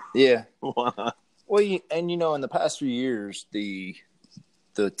 So, yeah. Why not? Well, in the past few years, the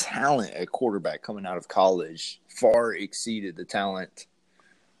talent at quarterback coming out of college far exceeded the talent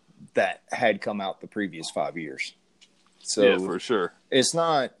that had come out the previous 5 years. So, yeah, for sure. It's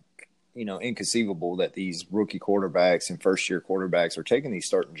not, inconceivable that these rookie quarterbacks and first-year quarterbacks are taking these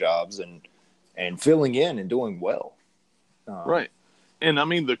starting jobs and filling in and doing well. Right. And, I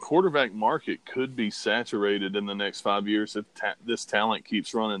mean, the quarterback market could be saturated in the next 5 years if this talent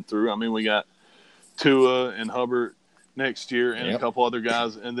keeps running through. I mean, we got Tua and Hubbard next year and a couple other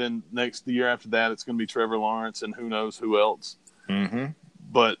guys. And then the year after that, it's going to be Trevor Lawrence and who knows who else. Mm-hmm.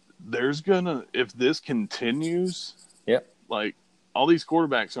 But if this continues, like, all these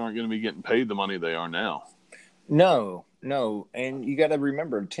quarterbacks aren't going to be getting paid the money they are now. No. And you got to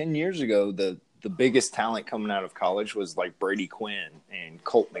remember, 10 years ago, the biggest talent coming out of college was like Brady Quinn and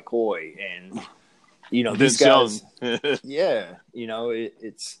Colt McCoy and, these guys. Yeah.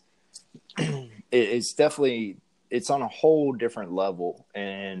 It's definitely – it's on a whole different level.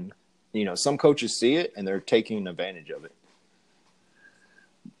 And, some coaches see it and they're taking advantage of it.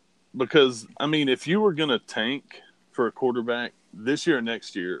 Because, I mean, if you were going to tank for a quarterback – this year or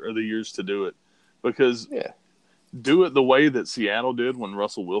next year are the years to do it, because do it the way that Seattle did when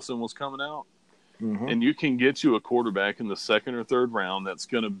Russell Wilson was coming out, and you can get you a quarterback in the second or third round that's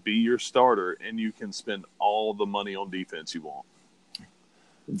going to be your starter, and you can spend all the money on defense you want.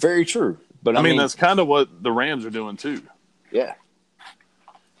 Very true. But I mean that's kind of what the Rams are doing too. Yeah.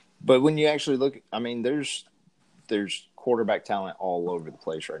 But when you actually look, I mean, there's quarterback talent all over the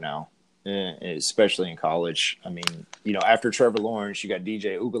place right now. Especially in college. I mean, after Trevor Lawrence, you got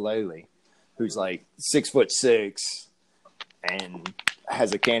DJ Uiagalelei, who's like 6'6" and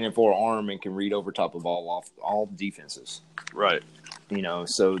has a cannon for an arm and can read over top of all defenses. Right.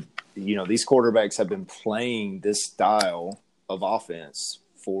 So these quarterbacks have been playing this style of offense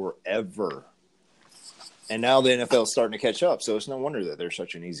forever, and now the NFL is starting to catch up. So it's no wonder that they're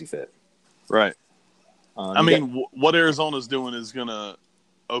such an easy fit. Right. What Arizona's doing is going to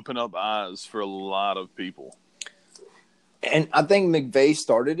open up eyes for a lot of people. And I think McVay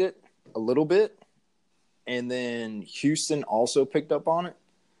started it a little bit, and then Houston also picked up on it,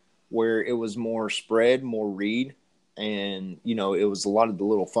 where it was more spread, more read, and, it was a lot of the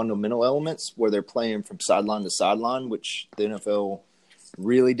little fundamental elements where they're playing from sideline to sideline, which the NFL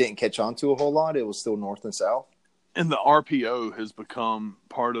really didn't catch on to a whole lot. It was still north and south. And the RPO has become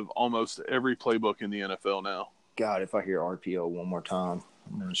part of almost every playbook in the NFL now. God, if I hear RPO one more time.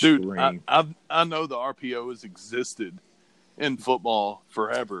 Dude, I know the RPO has existed in football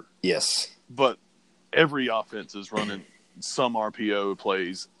forever. Yes. But every offense is running some RPO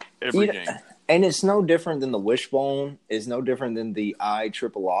plays every game. And it's no different than the wishbone. It's no different than the I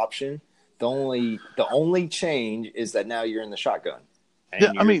triple option. The only change is that now you're in the shotgun.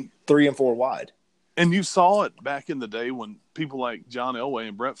 And 3 and 4 wide. And you saw it back in the day when people like John Elway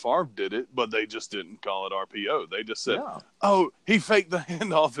and Brett Favre did it, but they just didn't call it RPO. They just said, "Oh, he faked the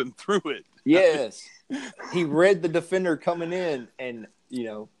handoff and threw it." Yes, he read the defender coming in and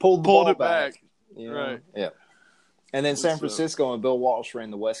pulled the ball it back. Right. Yeah. And then San Francisco and Bill Walsh ran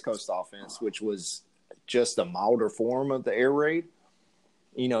the West Coast offense, which was just a milder form of the air raid.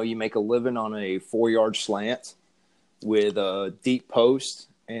 You make a living on a 4-yard slant with a deep post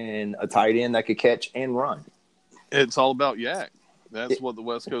and a tight end that could catch and run. It's all about yak. That's what the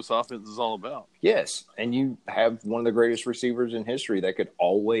West Coast offense is all about. Yes, and you have one of the greatest receivers in history that could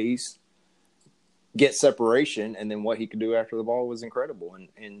always get separation, and then what he could do after the ball was incredible.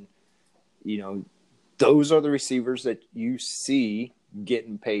 And those are the receivers that you see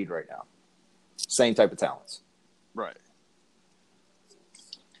getting paid right now. Same type of talents. Right.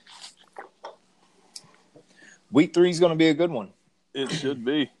 Week 3 is going to be a good one. It should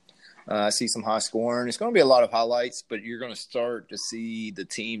be. I see some high scoring. It's going to be a lot of highlights, but you're going to start to see the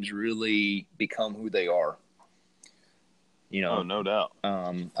teams really become who they are. No doubt.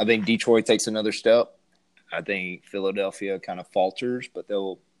 I think Detroit takes another step. I think Philadelphia kind of falters, but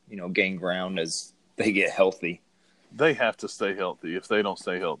they'll, gain ground as they get healthy. They have to stay healthy. If they don't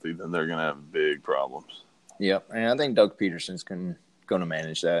stay healthy, then they're going to have big problems. Yep, and I think Doug Peterson's going to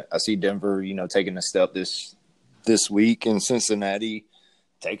manage that. I see Denver, taking a step this week, and Cincinnati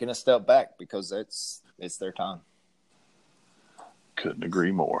taking a step back because it's their time. Couldn't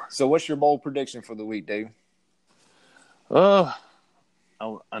agree more. So what's your bold prediction for the week, Dave? I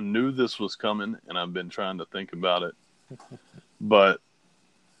knew this was coming, and I've been trying to think about it. But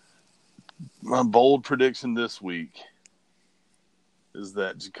my bold prediction this week is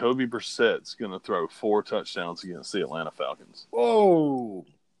that Jacoby Brissett's going to throw 4 touchdowns against the Atlanta Falcons. Whoa,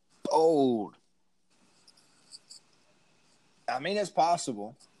 bold. I mean, it's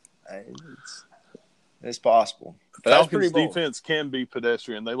possible. It's possible. But Falcons' defense can be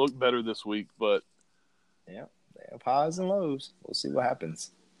pedestrian. They look better this week, but yeah, they have highs and lows. We'll see what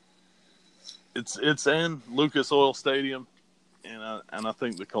happens. It's in Lucas Oil Stadium, and I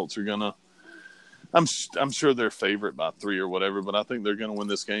think the Colts are gonna. I'm sure they're favorite by 3 or whatever, but I think they're gonna win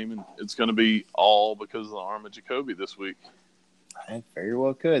this game, and it's gonna be all because of the arm of Jacoby this week. It very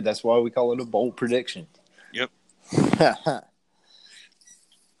well could. That's why we call it a bold prediction. Yep.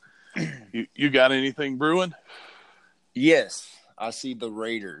 You got anything brewing? Yes, I see the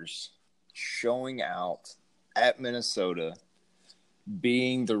Raiders showing out at Minnesota,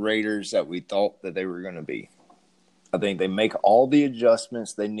 being the Raiders that we thought that they were going to be. I think they make all the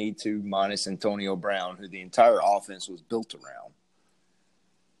adjustments they need to, minus Antonio Brown, who the entire offense was built around.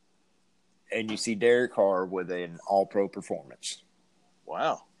 And you see Derek Carr with an all-pro performance.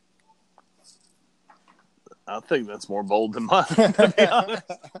 Wow. I think that's more bold than mine, to be honest.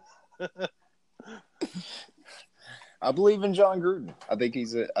 I believe in John Gruden. I think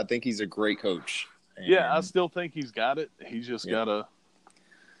he's a great coach. And yeah, I still think he's got it. He's just got to.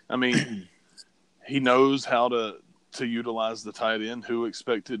 I mean, he knows how to utilize the tight end. Who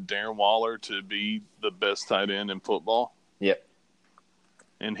expected Darren Waller to be the best tight end in football? Yep.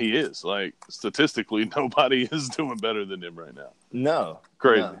 And he is. Like, statistically, nobody is doing better than him right now. No.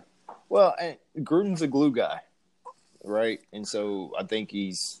 Crazy. No. Well, and Gruden's a glue guy, right? And so I think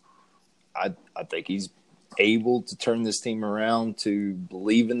he's able to turn this team around to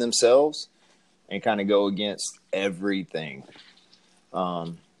believe in themselves and kind of go against everything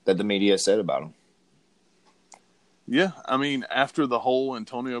that the media said about him. Yeah, I mean, after the whole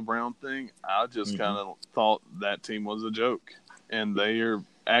Antonio Brown thing, I just kind of thought that team was a joke, and they are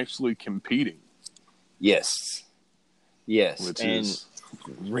actually competing. Yes. And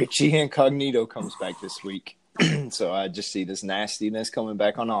Richie Incognito comes back this week. So I just see this nastiness coming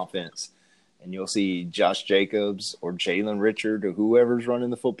back on offense. And you'll see Josh Jacobs or Jalen Richard or whoever's running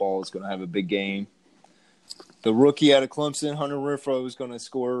the football is going to have a big game. The rookie out of Clemson, Hunter Renfrow, is going to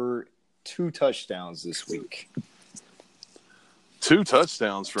score 2 touchdowns this week. 2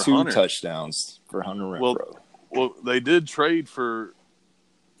 touchdowns for Hunter. 2 touchdowns for Hunter Renfrow. Well, they did trade for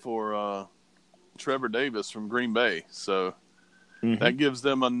Trevor Davis from Green Bay, so that gives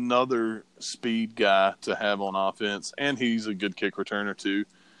them another speed guy to have on offense, and he's a good kick returner too.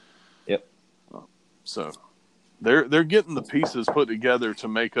 Yep. So they're getting the pieces put together to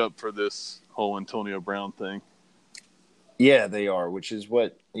make up for this whole Antonio Brown thing. Yeah, they are, which is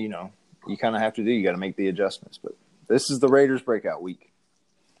what, you kind of have to do. You got to make the adjustments. But this is the Raiders' breakout week.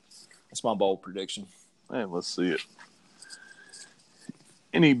 That's my bold prediction. Hey, let's see it.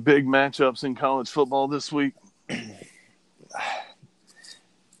 Any big matchups in college football this week?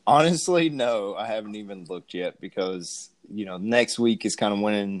 Honestly, no. I haven't even looked yet because, next week is kind of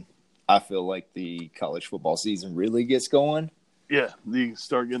when I feel like the college football season really gets going. Yeah, you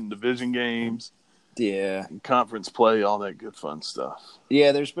start getting division games, Yeah. conference play, all that good fun stuff.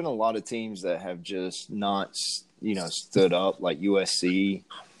 Yeah, there's been a lot of teams that have just not, stood up, like USC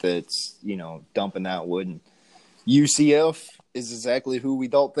that's, dumping that wood. And UCF is exactly who we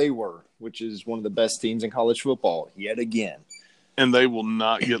thought they were, which is one of the best teams in college football yet again. And they will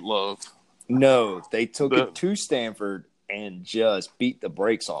not get love. No, they took it to Stanford and just beat the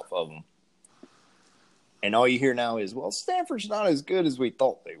brakes off of them. And all you hear now is, well, Stanford's not as good as we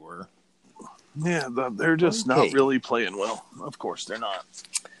thought they were. Yeah, they're just not really playing well. Of course, they're not.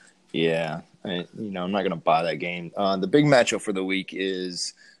 Yeah, I'm not going to buy that game. The big matchup for the week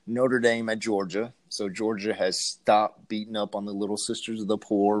is Notre Dame at Georgia. So Georgia has stopped beating up on the Little Sisters of the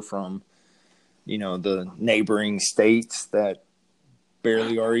Poor from, the neighboring states that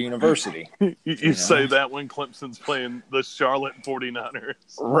barely are a university. You say that when Clemson's playing the Charlotte 49ers.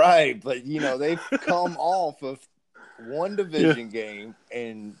 Right, but, they've come off of one division game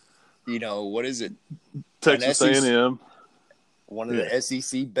and, what is it? Texas A&M. One of the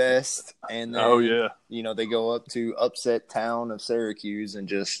SEC best. And then, they go up to upset town of Syracuse and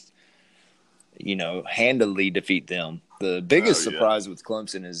just, handily defeat them. The biggest surprise with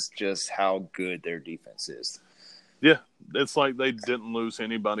Clemson is just how good their defense is. Yeah, it's like they didn't lose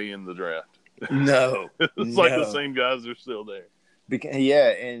anybody in the draft. No. It's like the same guys are still there.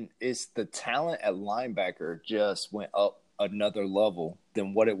 And it's the talent at linebacker just went up another level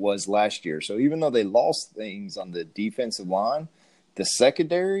than what it was last year. So even though they lost things on the defensive line, the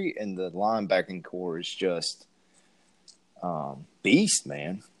secondary and the linebacking core is just beast,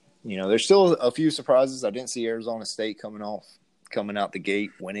 man. There's still a few surprises. I didn't see Arizona State coming out the gate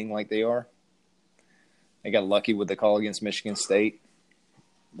winning like they are. They got lucky with the call against Michigan State.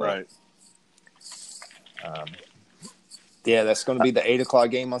 Right. That's going to be the 8 o'clock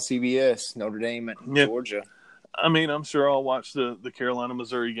game on CBS, Notre Dame at Georgia. I mean, I'm sure I'll watch the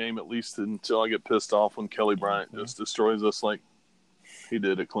Carolina-Missouri game at least until I get pissed off when Kelly Bryant just destroys us like he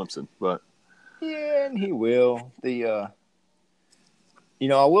did at Clemson. But yeah, and he will.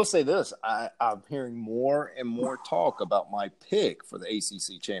 I will say this. I'm hearing more and more talk about my pick for the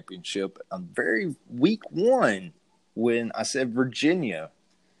ACC championship on very week 1 when I said Virginia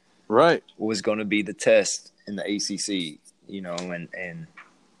was going to be the test in the ACC, and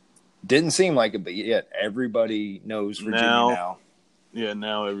didn't seem like it, but yet everybody knows Virginia now. Yeah,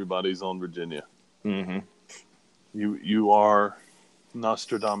 now everybody's on Virginia. Mm-hmm. You are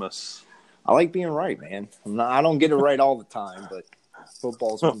Nostradamus. I like being right, man. I don't get it right all the time, but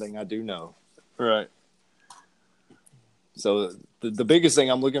football is one thing I do know. Right. So the biggest thing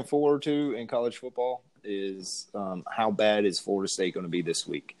I'm looking forward to in college football is how bad is Florida State going to be this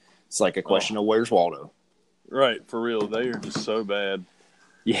week? It's like a question of where's Waldo? Right, for real. They are just so bad.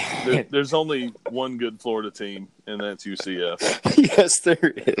 Yeah. There's only one good Florida team, and that's UCF. Yes,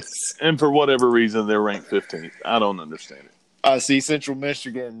 there is. And for whatever reason, they're ranked 15th. I don't understand it. I see Central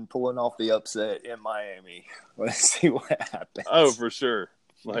Michigan pulling off the upset in Miami. Let's see what happens. Oh, for sure.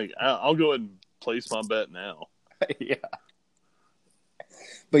 Like, I'll go ahead and place my bet now. Yeah.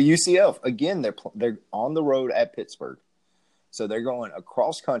 But UCF, again, they're on the road at Pittsburgh. So they're going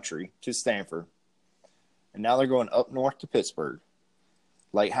across country to Stanford. And now they're going up north to Pittsburgh.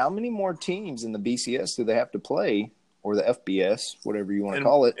 Like, how many more teams in the BCS do they have to play, or the FBS, whatever you want to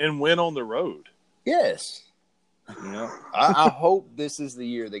call it? And win on the road. Yes. I hope this is the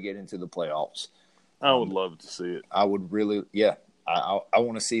year they get into the playoffs. I would love to see it. I would really, I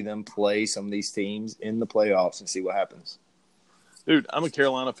want to see them play some of these teams in the playoffs and see what happens. Dude, I'm a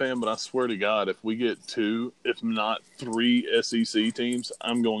Carolina fan, but I swear to God, if we get 2, if not 3 SEC teams,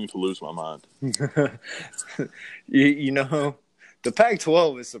 I'm going to lose my mind. The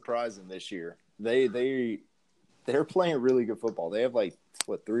Pac-12 is surprising this year. They're playing really good football. They have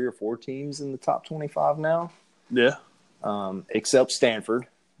 3 or 4 teams in the top 25 now. Yeah. Except Stanford,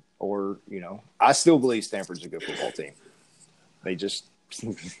 I still believe Stanford's a good football team. They just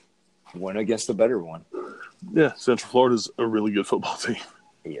went against a better one. Yeah, Central Florida's a really good football team.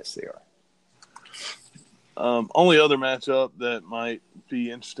 Yes, they are. Only other matchup that might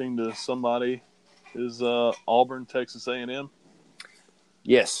be interesting to somebody is Auburn, Texas A&M.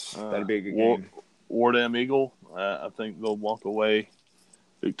 Yes, that'd be a good game. Wardam Eagle, I think they'll walk away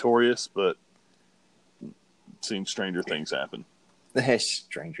victorious, but seen stranger things happen.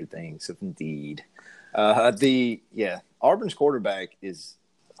 Stranger things, indeed. Auburn's quarterback is,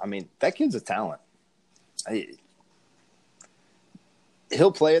 that kid's a talent.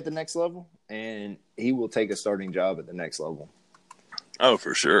 He'll play at the next level, and he will take a starting job at the next level. Oh,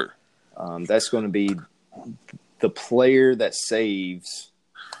 for sure. That's going to be the player that saves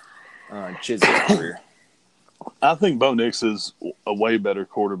Chiswick's career. I think Bo Nix is a way better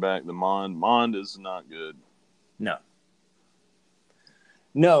quarterback than Mond. Mond is not good.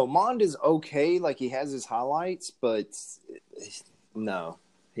 No, Mond is okay. Like, he has his highlights, but no,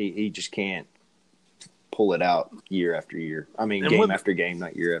 he just can't pull it out year after year. I mean, game after game,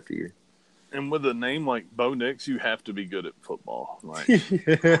 not year after year. And with a name like Bo Nix, you have to be good at football. Like,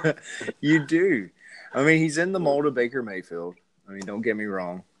 you do. I mean, he's in the mold of Baker Mayfield. I mean, don't get me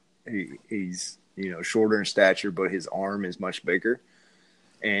wrong. He's shorter in stature, but his arm is much bigger,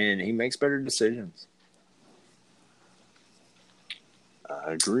 and he makes better decisions.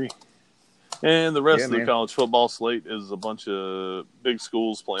 I agree. And the rest of the college football slate is a bunch of big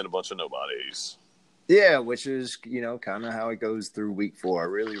schools playing a bunch of nobodies. Yeah, which is, kind of how it goes through week 4. I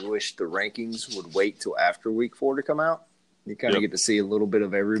really wish the rankings would wait till after week 4 to come out. You kind of get to see a little bit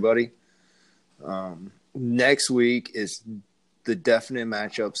of everybody. Next week is the definite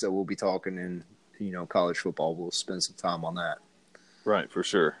matchups that we'll be talking in, college football. We'll spend some time on that. Right, for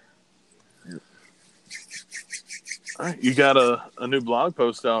sure. Yeah. All right, you got a new blog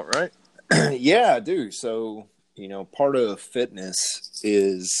post out, right? Yeah, I do. So, part of fitness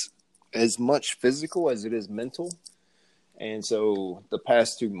is as much physical as it is mental. And so the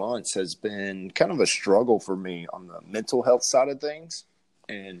past 2 months has been kind of a struggle for me on the mental health side of things.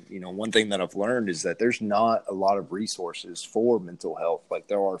 And, one thing that I've learned is that there's not a lot of resources for mental health like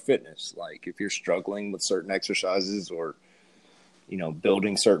there are fitness. Like, if you're struggling with certain exercises or,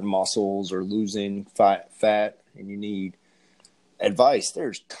 building certain muscles or losing fat and you need advice,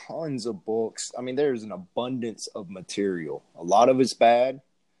 there's tons of books. I mean, there's an abundance of material. A lot of it's bad.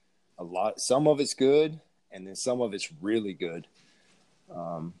 Some of it's good, and then some of it's really good.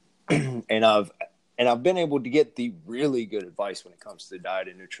 And I've been able to get the really good advice when it comes to diet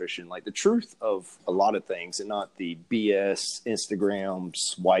and nutrition, like the truth of a lot of things, and not the BS Instagram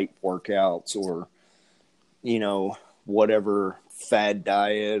swipe workouts or whatever fad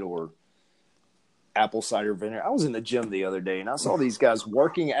diet or apple cider vinegar. I was in the gym the other day and I saw these guys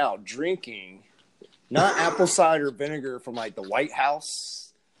working out, drinking not apple cider vinegar from like the White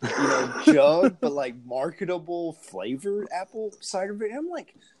House jug, but like marketable flavored apple cider vinegar. I'm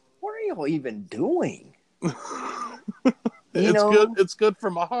like, what are y'all even doing? It's good for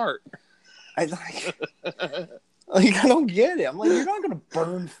my heart. I don't get it. I'm like, you're not gonna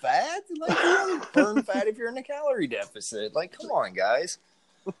burn fat. Like, you're not gonna burn fat if you're in a calorie deficit. Like, come on, guys.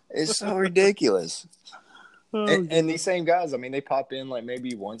 It's so ridiculous. And these same guys, I mean, they pop in like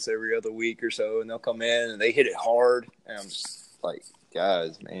maybe once every other week or so, and they'll come in and they hit it hard. And I'm just like,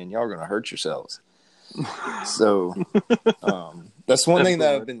 guys, man, y'all are going to hurt yourselves. So that's one thing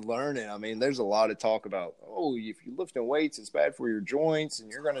that I've been learning. I mean, there's a lot of talk about, if you're lifting weights, it's bad for your joints,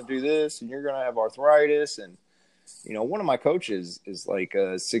 and you're going to do this, and you're going to have arthritis. And, one of my coaches is like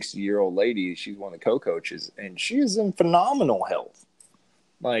a 60-year-old lady. She's one of the co-coaches, and she is in phenomenal health.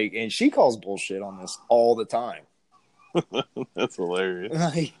 Like, and she calls bullshit on this all the time. That's hilarious.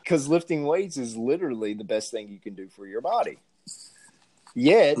 Like, because lifting weights is literally the best thing you can do for your body.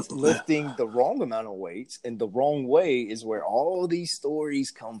 Yet, lifting the wrong amount of weights in the wrong way is where all these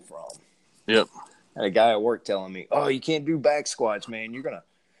stories come from. Yep. I had a guy at work telling me, "Oh, you can't do back squats, man. You're gonna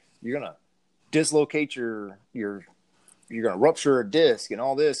dislocate you're gonna rupture a disc and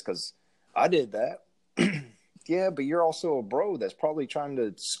all this." Because I did that. Yeah, but you're also a bro that's probably trying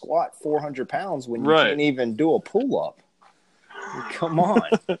to squat 400 pounds when you can't even do a pull-up. Come on.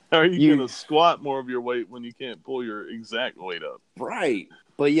 How are you going to squat more of your weight when you can't pull your exact weight up? Right.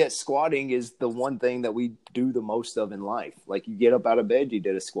 But yet squatting is the one thing that we do the most of in life. Like, you get up out of bed, you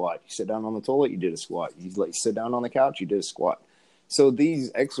did a squat. You sit down on the toilet, you did a squat. You sit down on the couch, you did a squat. So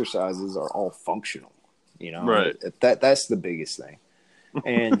these exercises are all functional, Right. That's the biggest thing.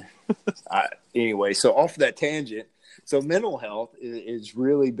 And anyway, so off that tangent, so mental health is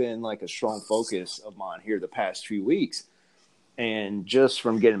really been like a strong focus of mine here the past few weeks. And just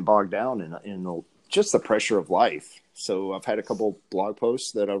from getting bogged down in just the pressure of life. So I've had a couple blog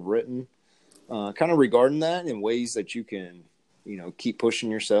posts that I've written kind of regarding that in ways that you can, keep pushing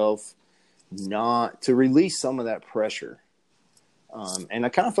yourself not to release some of that pressure. And I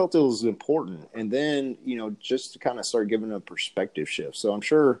kind of felt it was important. And then, just to kind of start giving a perspective shift. So I'm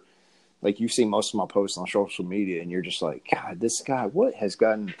sure, like, you see most of my posts on social media and you're just like, God, this guy, what has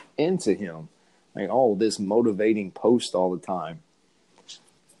gotten into him? Like, all this motivating post all the time.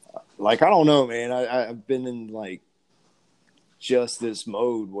 Like, I don't know, man. I've been in, like, just this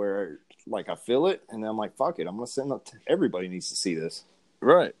mode where, like, I feel it. And then I'm like, fuck it. I'm going to send it. Everybody needs to see this.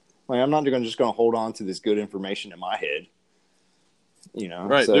 Right. Like, I'm not just going to hold on to this good information in my head.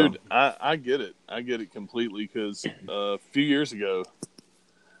 Right, so. Dude, I get it. I get it completely because a few years ago,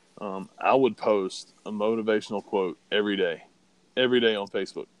 I would post a motivational quote every day on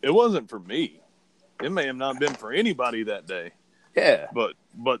Facebook. It wasn't for me. It may have not been for anybody that day. Yeah. But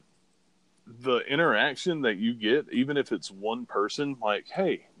the interaction that you get, even if it's one person, like,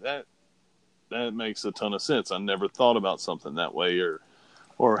 hey, that makes a ton of sense. I never thought about something that way,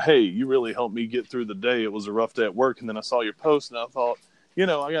 or hey, you really helped me get through the day. It was a rough day at work, and then I saw your post, and I thought, I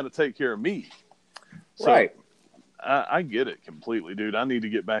got to take care of me. So, right. I get it completely, dude. I need to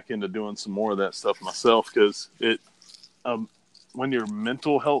get back into doing some more of that stuff myself, because when your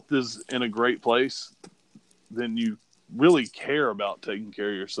mental health is in a great place, then you really care about taking care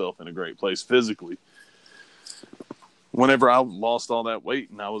of yourself in a great place physically. Whenever I lost all that weight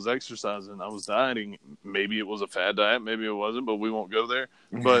and I was exercising, I was dieting. Maybe it was a fad diet, maybe it wasn't, but we won't go there.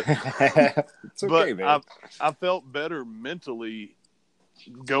 But it's okay, man. I felt better mentally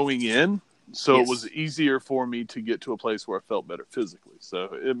going in, so Yes. It was easier for me to get to a place where I felt better physically. So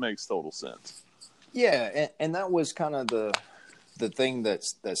it makes total sense. Yeah, and that was kind of the thing that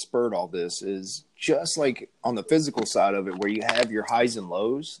spurred all this, is just like on the physical side of it, where you have your highs and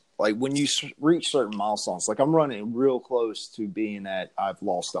lows. Like when you reach certain milestones, like I'm running real close to being at, I've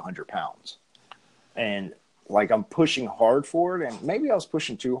lost 100 pounds, and like I'm pushing hard for it, and maybe I was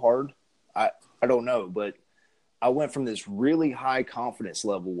pushing too hard. I don't know, but I went from this really high confidence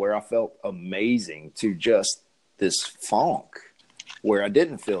level where I felt amazing to just this funk where I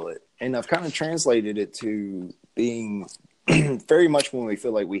didn't feel it. And I've kind of translated it to being very much when we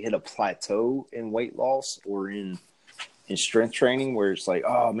feel like we hit a plateau in weight loss or in strength training, where it's like,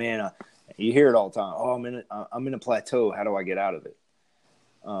 oh man, you hear it all the time. Oh, I'm in a plateau. How do I get out of it?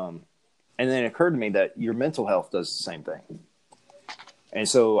 And then it occurred to me that your mental health does the same thing. And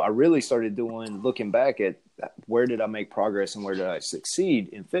so I really started looking back at where did I make progress and where did I succeed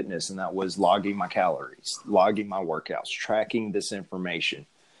in fitness? And that was logging my calories, logging my workouts, tracking this information.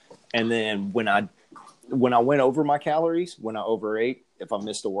 And then when I went over my calories, when I overate, if I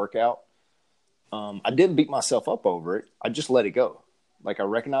missed a workout, I didn't beat myself up over it. I just let it go. Like I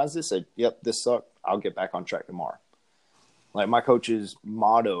recognized this, said, yep, this sucked. I'll get back on track tomorrow. Like my coach's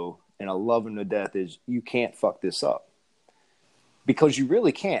motto, and I love him to death, is you can't fuck this up. Because you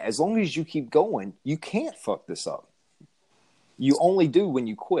really can't. As long as you keep going, you can't fuck this up. You only do when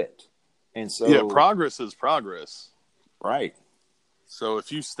you quit. And so, yeah, progress is progress. Right. So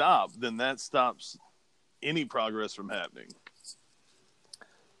if you stop, then that stops any progress from happening.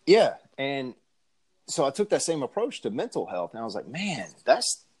 Yeah. And so I took that same approach to mental health, and I was like, man,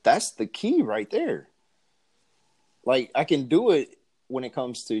 that's the key right there. Like I can do it when it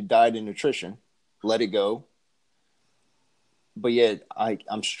comes to diet and nutrition, let it go. But yet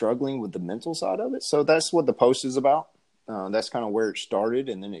I'm struggling with the mental side of it. So that's what the post is about. That's kind of where it started.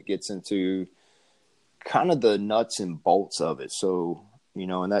 And then it gets into kind of the nuts and bolts of it. So,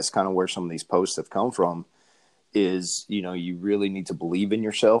 and that's kind of where some of these posts have come from, is, you really need to believe in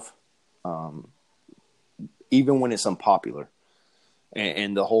yourself, even when it's unpopular.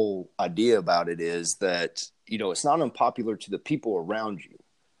 And the whole idea about it is that, it's not unpopular to the people around you.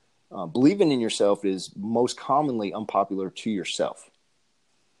 Believing in yourself is most commonly unpopular to yourself.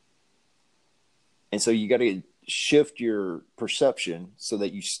 And so you got to shift your perception so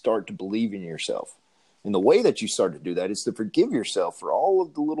that you start to believe in yourself. And the way that you start to do that is to forgive yourself for all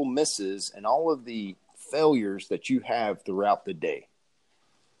of the little misses and all of the failures that you have throughout the day.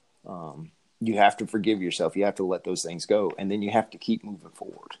 You have to forgive yourself. You have to let those things go. And then you have to keep moving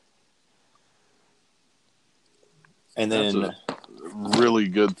forward. And then... That's a really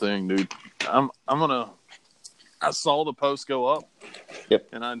good thing, dude. I saw the post go up. Yep.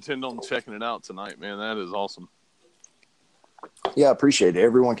 And I intend on checking it out tonight, man. That is awesome. Yeah, I appreciate it.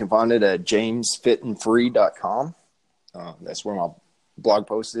 Everyone can find it at jamesfitandfree.com. That's where my blog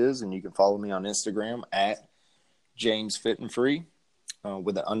post is, and you can follow me on Instagram at jamesfitandfree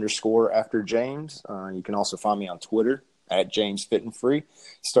with an underscore after James. You can also find me on Twitter at jamesfitandfree.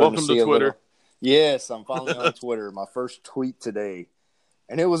 Welcome to Twitter. Yes, I'm finally on Twitter. My first tweet today,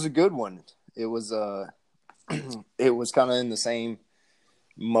 and it was a good one. It was it was kind of in the same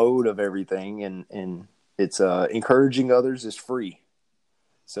mode of everything, and it's encouraging others is free,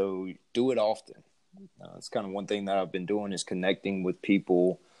 so do it often. It's kind of one thing that I've been doing, is connecting with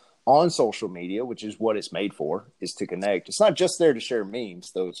people on social media, which is what it's made for, is to connect. It's not just there to share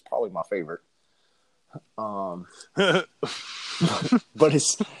memes, though it's probably my favorite. But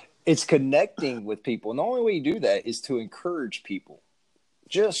it's connecting with people. And the only way you do that is to encourage people,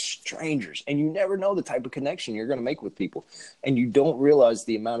 just strangers. And you never know the type of connection you're going to make with people. And you don't realize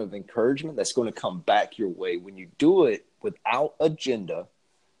the amount of encouragement that's going to come back your way when you do it without agenda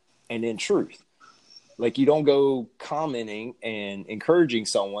and in truth. Like, you don't go commenting and encouraging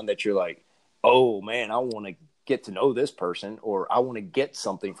someone that you're like, oh, man, I want to get to know this person, or I want to get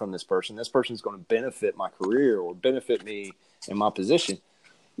something from this person. This person's going to benefit my career or benefit me in my position.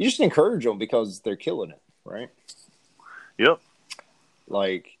 You just encourage them because they're killing it, right? Yep.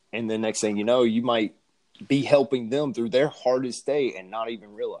 Like, and the next thing you know, you might be helping them through their hardest day and not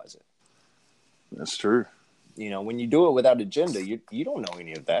even realize it. That's true. You know, when you do it without agenda, you don't know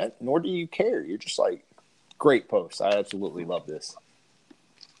any of that, nor do you care. You're just like, great post. I absolutely love this.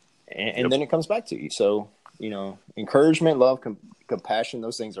 And then it comes back to you. So, you know, encouragement, love, compassion,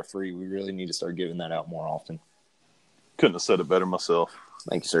 those things are free. We really need to start giving that out more often. Couldn't have said it better myself.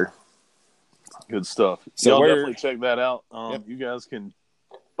 Thank you, sir. Good stuff. So Y'all definitely check that out. Yep. You guys can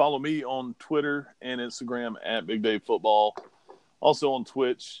follow me on Twitter and Instagram at Big Dave Football. Also on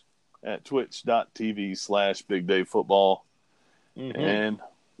Twitch at twitch.tv/Big Dave Football. Mm-hmm. And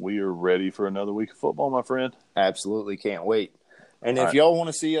we are ready for another week of football, my friend. Absolutely can't wait. And if y'all want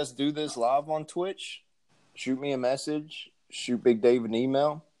to see us do this live on Twitch, shoot me a message. Shoot Big Dave an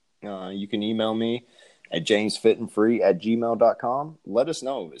email. You can email me at jamesfitandfree@gmail.com. Let us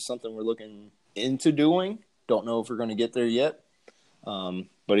know if it's something we're looking into doing. Don't know if we're going to get there yet.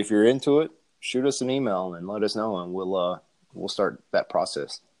 But if you're into it, shoot us an email and let us know, and we'll start that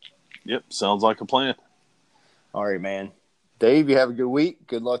process. Yep, sounds like a plan. All right, man. Dave, you have a good week.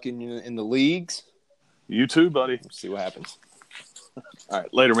 Good luck in the leagues. You too, buddy. See what happens. All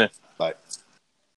right, later, man. Bye.